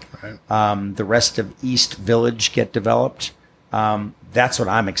cycle. Right. The rest of East Village get developed. That's what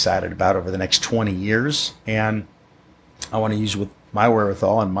I'm excited about over the next 20 years. And I want to use with my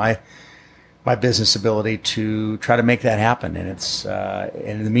wherewithal and my business ability to try to make that happen. And it's and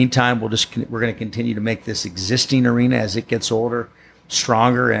in the meantime, we're going to continue to make this existing arena as it gets older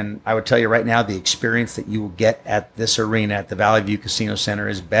stronger. And I would tell you right now, the experience that you will get at this arena at the Valley View Casino Center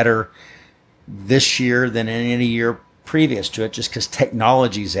is better this year than in any year previous to it, just because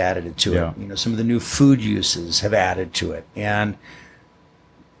technology's added to it. You know, some of the new food uses have added to it, and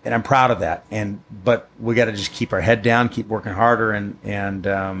I'm proud of that. But we got to just keep our head down, keep working harder,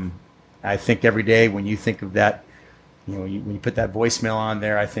 and I think every day when you think of that, you know, when you put that voicemail on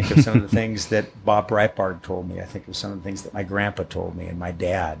there, I think of some of the things that Bob Breitbart told me. I think of some of the things that my grandpa told me and my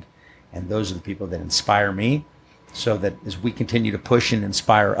dad, and those are the people that inspire me. So that as we continue to push and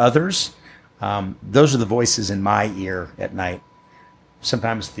inspire others, those are the voices in my ear at night.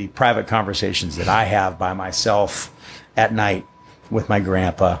 Sometimes the private conversations that I have by myself at night with my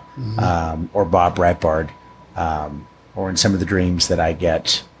grandpa, or Bob Breitbart, or in some of the dreams that I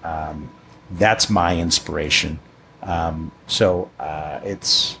get, that's my inspiration. So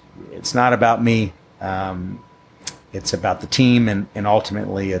it's not about me. It's about the team, and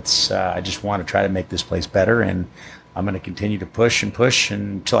ultimately it's I just want to try to make this place better, and I'm going to continue to push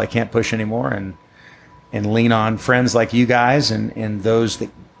until I can't push anymore, and lean on friends like you guys and those that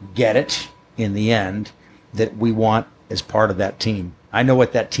get it in the end that we want as part of that team. I know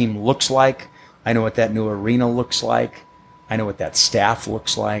what that team looks like. I know what that new arena looks like. I know what that staff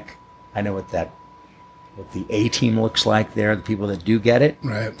looks like. I know what the A team looks like there, the people that do get it.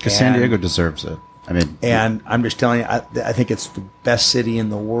 Right. Because San Diego deserves it. I mean, and I'm just telling you, I think it's the best city in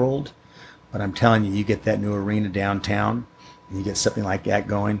the world. But I'm telling you, you get that new arena downtown, and you get something like that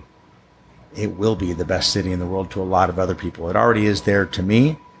going, it will be the best city in the world to a lot of other people. It already is there to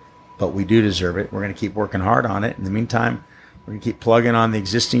me, but we do deserve it. We're going to keep working hard on it. In the meantime, we're going to keep plugging on the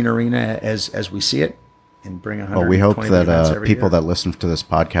existing arena as we see it, and bring 120 Well, we hope that people year. that listen to this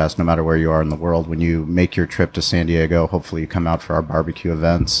podcast, no matter where you are in the world, when you make your trip to San Diego, hopefully you come out for our barbecue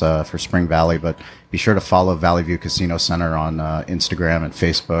events for Spring Valley. But be sure to follow Valley View Casino Center on Instagram and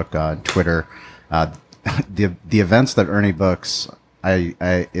Facebook, Twitter. The events that Ernie books,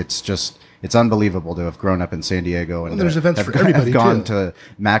 it's unbelievable to have grown up in San Diego and there's events for everybody. Have gone to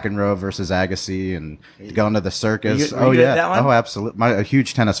McEnroe versus Agassi and gone to the circus. Were you at that one? Oh, absolutely. A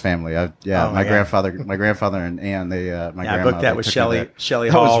huge tennis family. My grandfather and Ann. I booked that with Shelley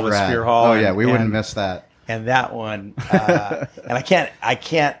Hall with Spear Hall. Oh yeah, we wouldn't miss that. And that one, and I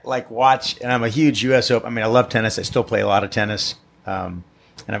can't like watch. And I'm a huge U.S. Open. I mean, I love tennis. I still play a lot of tennis.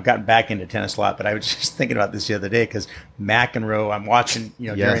 And I've gotten back into tennis a lot, but I was just thinking about this the other day because McEnroe, I'm watching,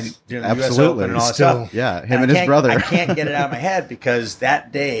 during the U.S. Open and all that stuff. Yeah, him and his brother. I can't get it out of my head because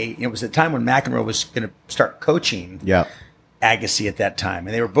that day, it was the time when McEnroe was going to start coaching Agassi at that time.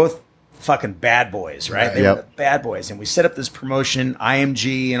 And they were both fucking bad boys, right? They were the bad boys. And we set up this promotion,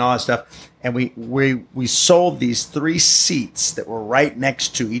 IMG and all that stuff. And we sold these 3 seats that were right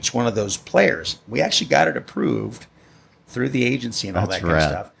next to each one of those players. We actually got it approved through the agency and all that kind of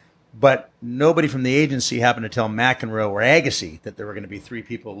stuff. But nobody from the agency happened to tell McEnroe or Agassi that there were going to be 3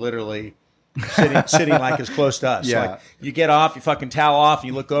 people literally sitting like as close to us. Yeah. So like you get off, you fucking towel off, and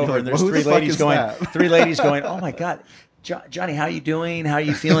you look over, and there's 3 ladies going, oh my God, Johnny, how you doing? How are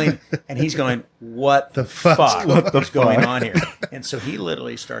you feeling? And he's going, what the fuck? What's going on here? And so he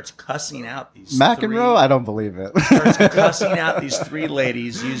literally starts cussing out these McEnroe? I don't believe it. Starts cussing out these 3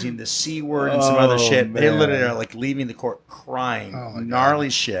 ladies using the C word and some other shit. Man. They literally are like leaving the court crying, gnarly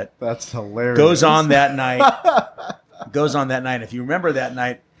shit. That's hilarious. Goes on that night. If you remember that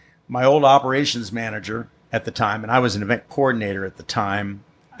night, my old operations manager at the time, and I was an event coordinator at the time,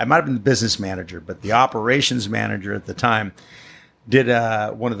 I might have been the business manager, but the operations manager at the time did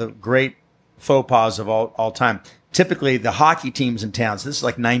one of the great faux pas of all time. Typically, the hockey teams in town, so this is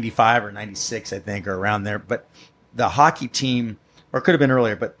like 95 or 96, I think, or around there, but the hockey team, or it could have been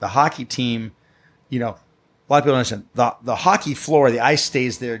earlier, but the hockey team, a lot of people don't understand, the hockey floor, the ice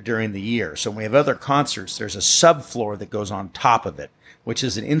stays there during the year. So when we have other concerts, there's a subfloor that goes on top of it, which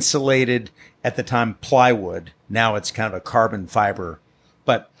is an insulated, at the time, plywood. Now it's kind of a carbon fiber.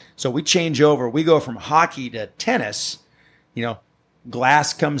 But so we change over. We go from hockey to tennis.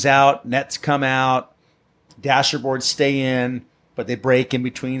 Glass comes out, nets come out, Dasher boards stay in, but they break in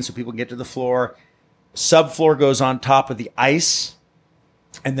between so people can get to the floor. Subfloor goes on top of the ice.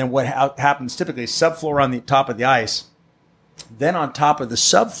 And then what happens typically is subfloor on the top of the ice. Then on top of the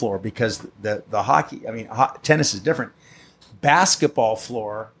subfloor, because the hockey, tennis is different. Basketball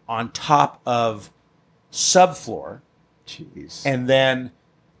floor on top of subfloor. Jeez. And then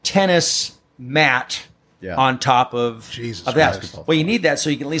tennis mat on top of that. Well, you need that so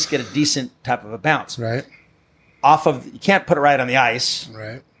you can at least get a decent type of a bounce. Right. You can't put it right on the ice.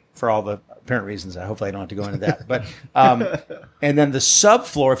 Right. For all the apparent reasons. Hopefully I don't have to go into that. But and then the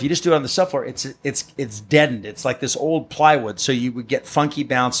subfloor, if you just do it on the subfloor, it's deadened. It's like this old plywood, so you would get funky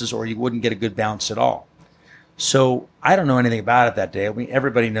bounces or you wouldn't get a good bounce at all. So I don't know anything about it that day.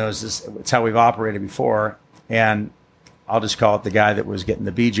 Everybody knows this. It's how we've operated before. And I'll just call it the guy that was getting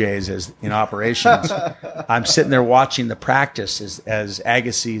the BJs as in operations. I'm sitting there watching the practice as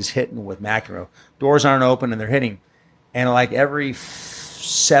Agassi's hitting with McEnroe. Doors aren't open and they're hitting. And like every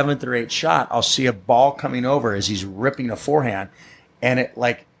seventh or eighth shot, I'll see a ball coming over as he's ripping a forehand. And it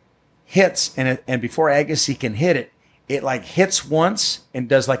like hits. And before Agassi can hit it, it like hits once and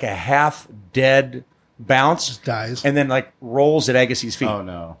does like a half dead bounce. Just dies. And then like rolls at Agassi's feet. Oh,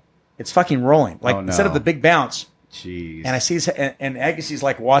 no. It's fucking rolling. Like instead of the big bounce. Jeez. And I see and Agassi's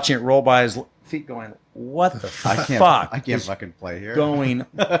like watching it roll by his feet going, what the fuck I can't fucking play here. Going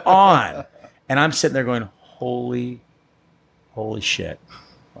on. And I'm sitting there going, holy shit.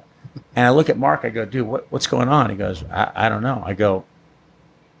 And I look at Mark, I go, dude, what's going on? He goes, I don't know. I go,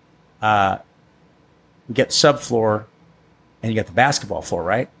 we get subfloor and you got the basketball floor,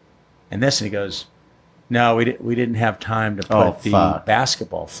 right? And he goes, no, we didn't have time to put the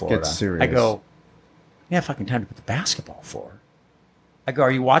basketball floor Get down. serious. I go, you have fucking time to put the basketball floor. I go,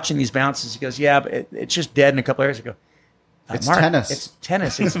 are you watching these bounces? He goes, yeah, but it's just dead in a couple areas. I go, it's Mark, tennis. It's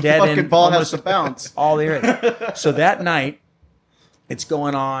tennis. It's dead fucking in ball almost has to bounce. all the areas. So that night, it's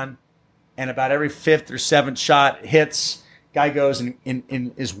going on, and about every fifth or seventh shot hits. Guy goes and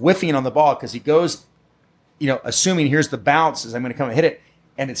is whiffing on the ball because he goes, assuming here's the bounce as I'm going to come and hit it,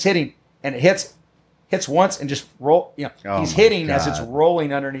 and it's hitting, and it hits once and just roll. He's hitting as it's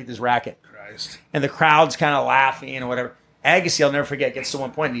rolling underneath his racket. Christ. And the crowd's kind of laughing or whatever. Agassi, I'll never forget, gets to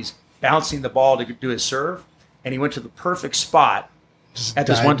one point and he's bouncing the ball to do his serve, and he went to the perfect spot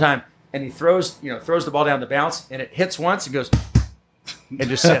this one time, and he throws the ball down the bounce, and it hits once and goes, and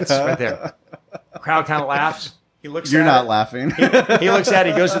just sits right there. The crowd kind of laughs. He looks. You're at not it. laughing. He looks at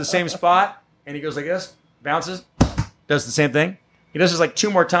it. He goes to the same spot, and he goes like this, bounces, does the same thing. He does this like two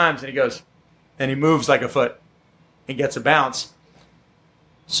more times, and he goes, and he moves like a foot and gets a bounce.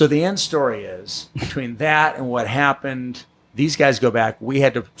 So the end story is, between that and what happened, these guys go back. We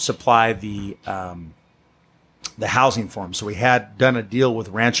had to supply the housing for them. So we had done a deal with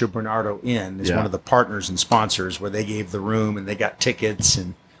Rancho Bernardo Inn as one of the partners and sponsors, where they gave the room and they got tickets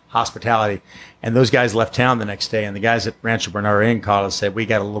and hospitality. And those guys left town the next day, and the guys at Rancho Bernardo Inn called us and said, we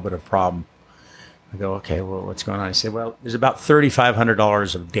got a little bit of a problem. I go, okay, well, what's going on? I said, well, there's about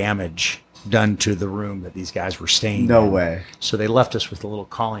 $3,500 of damage done to the room that these guys were staying in. No way. So they left us with a little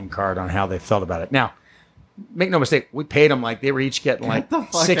calling card on how they felt about it. Now, make no mistake, we paid them like they were each getting like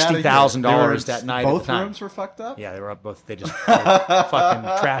 $60,000 that night. Both at the time. rooms were fucked up? Yeah, they were up both. They just fucking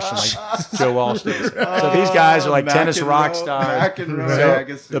trashed them like Joe Walsh days. So these guys are like tennis rock stars.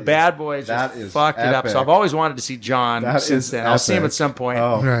 So the bad boys just fucked it up. So I've always wanted to see John since then. I'll see him at some point,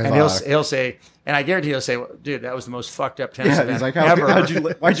 and he'll say, and I guarantee he'll say, well, dude, that was the most fucked up tennis event he's like, ever.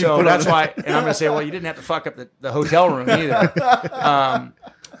 Why'd you so that's why, and I'm going to say, well, you didn't have to fuck up the hotel room either.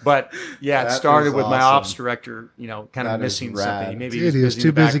 But yeah, it started with my ops director, kind of missing something. Maybe he was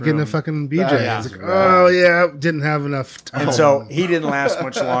too busy getting a fucking BJ. He's like, didn't have enough time. And so he didn't last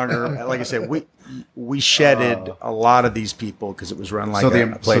much longer. Like I said, we shedded a lot of these people because it was run like a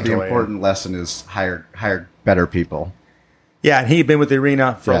Playboy. So the important lesson is hire better people. Yeah, and he'd been with the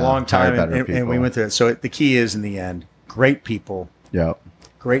arena for a long time, and we went through it. So the key is, in the end, great people. Yeah.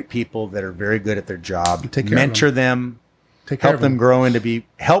 Great people that are very good at their job. Take care Mentor of them. Help them grow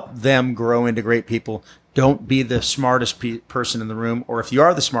into great people. Don't be the smartest person in the room, or if you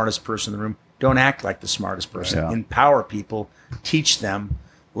are the smartest person in the room, don't act like the smartest person. Yeah. Empower people, teach them,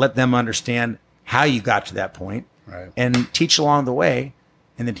 let them understand how you got to that point, and teach along the way,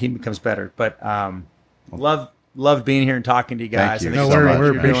 and the team becomes better. But loved being here and talking to you guys. Thank you. No,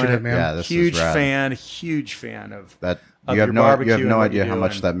 we're appreciative, man. Yeah, this huge is rad. Huge fan of that. Of you have no idea how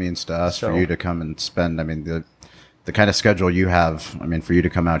much and that means to us for you to come and spend. I mean, the kind of schedule you have. I mean, for you to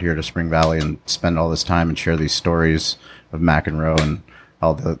come out here to Spring Valley and spend all this time and share these stories of McEnroe and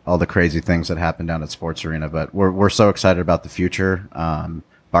all the crazy things that happen down at Sports Arena. But we're so excited about the future.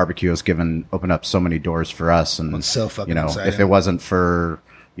 barbecue has opened up so many doors for us. And It's so fucking exciting. if it wasn't for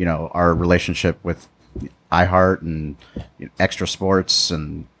our relationship with iHeart and Extra Sports,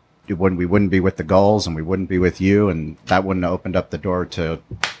 and we wouldn't be with the Gulls, and we wouldn't be with you, and that wouldn't have opened up the door to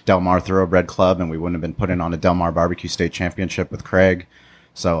Del Mar Thoroughbred Club, and we wouldn't have been putting on a Del Mar Barbecue State Championship with Craig.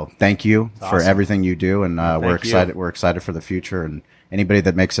 So thank you for everything you do, and we're excited. We're excited for the future. And anybody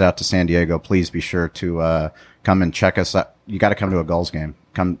that makes it out to San Diego, please be sure to come and check us out. You got to come to a Gulls game.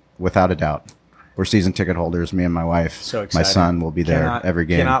 Come without a doubt. We're season ticket holders. Me and my wife. So excited. My son will be there every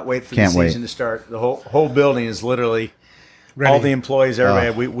game. Cannot wait for the season to start. The whole building is literally ready. All the employees.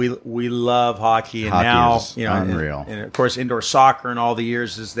 Everybody. We love hockey, and hockey now unreal. And of course indoor soccer and all the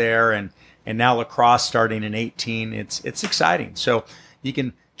years is there, and now lacrosse starting in 2018. It's exciting. So you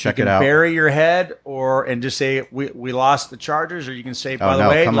can check it out. Bury your head and just say we lost the Chargers, or you can say by the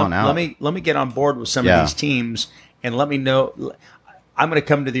way, let me get on board with some of these teams and let me know. I'm going to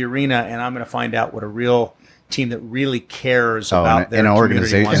come to the arena and I'm going to find out what a real team that really cares about their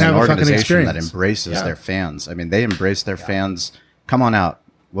organization, community. an organization that embraces their fans. I mean, they embrace their fans. Come on out.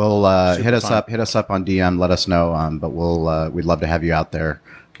 We'll hit us up on DM. Let us know. But we'd love to have you out there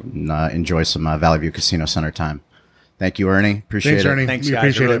and enjoy some Valley View Casino Center time. Thank you, Ernie. Appreciate it. Ernie. Thanks, we guys.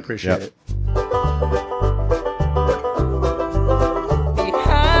 appreciate I really it. appreciate it.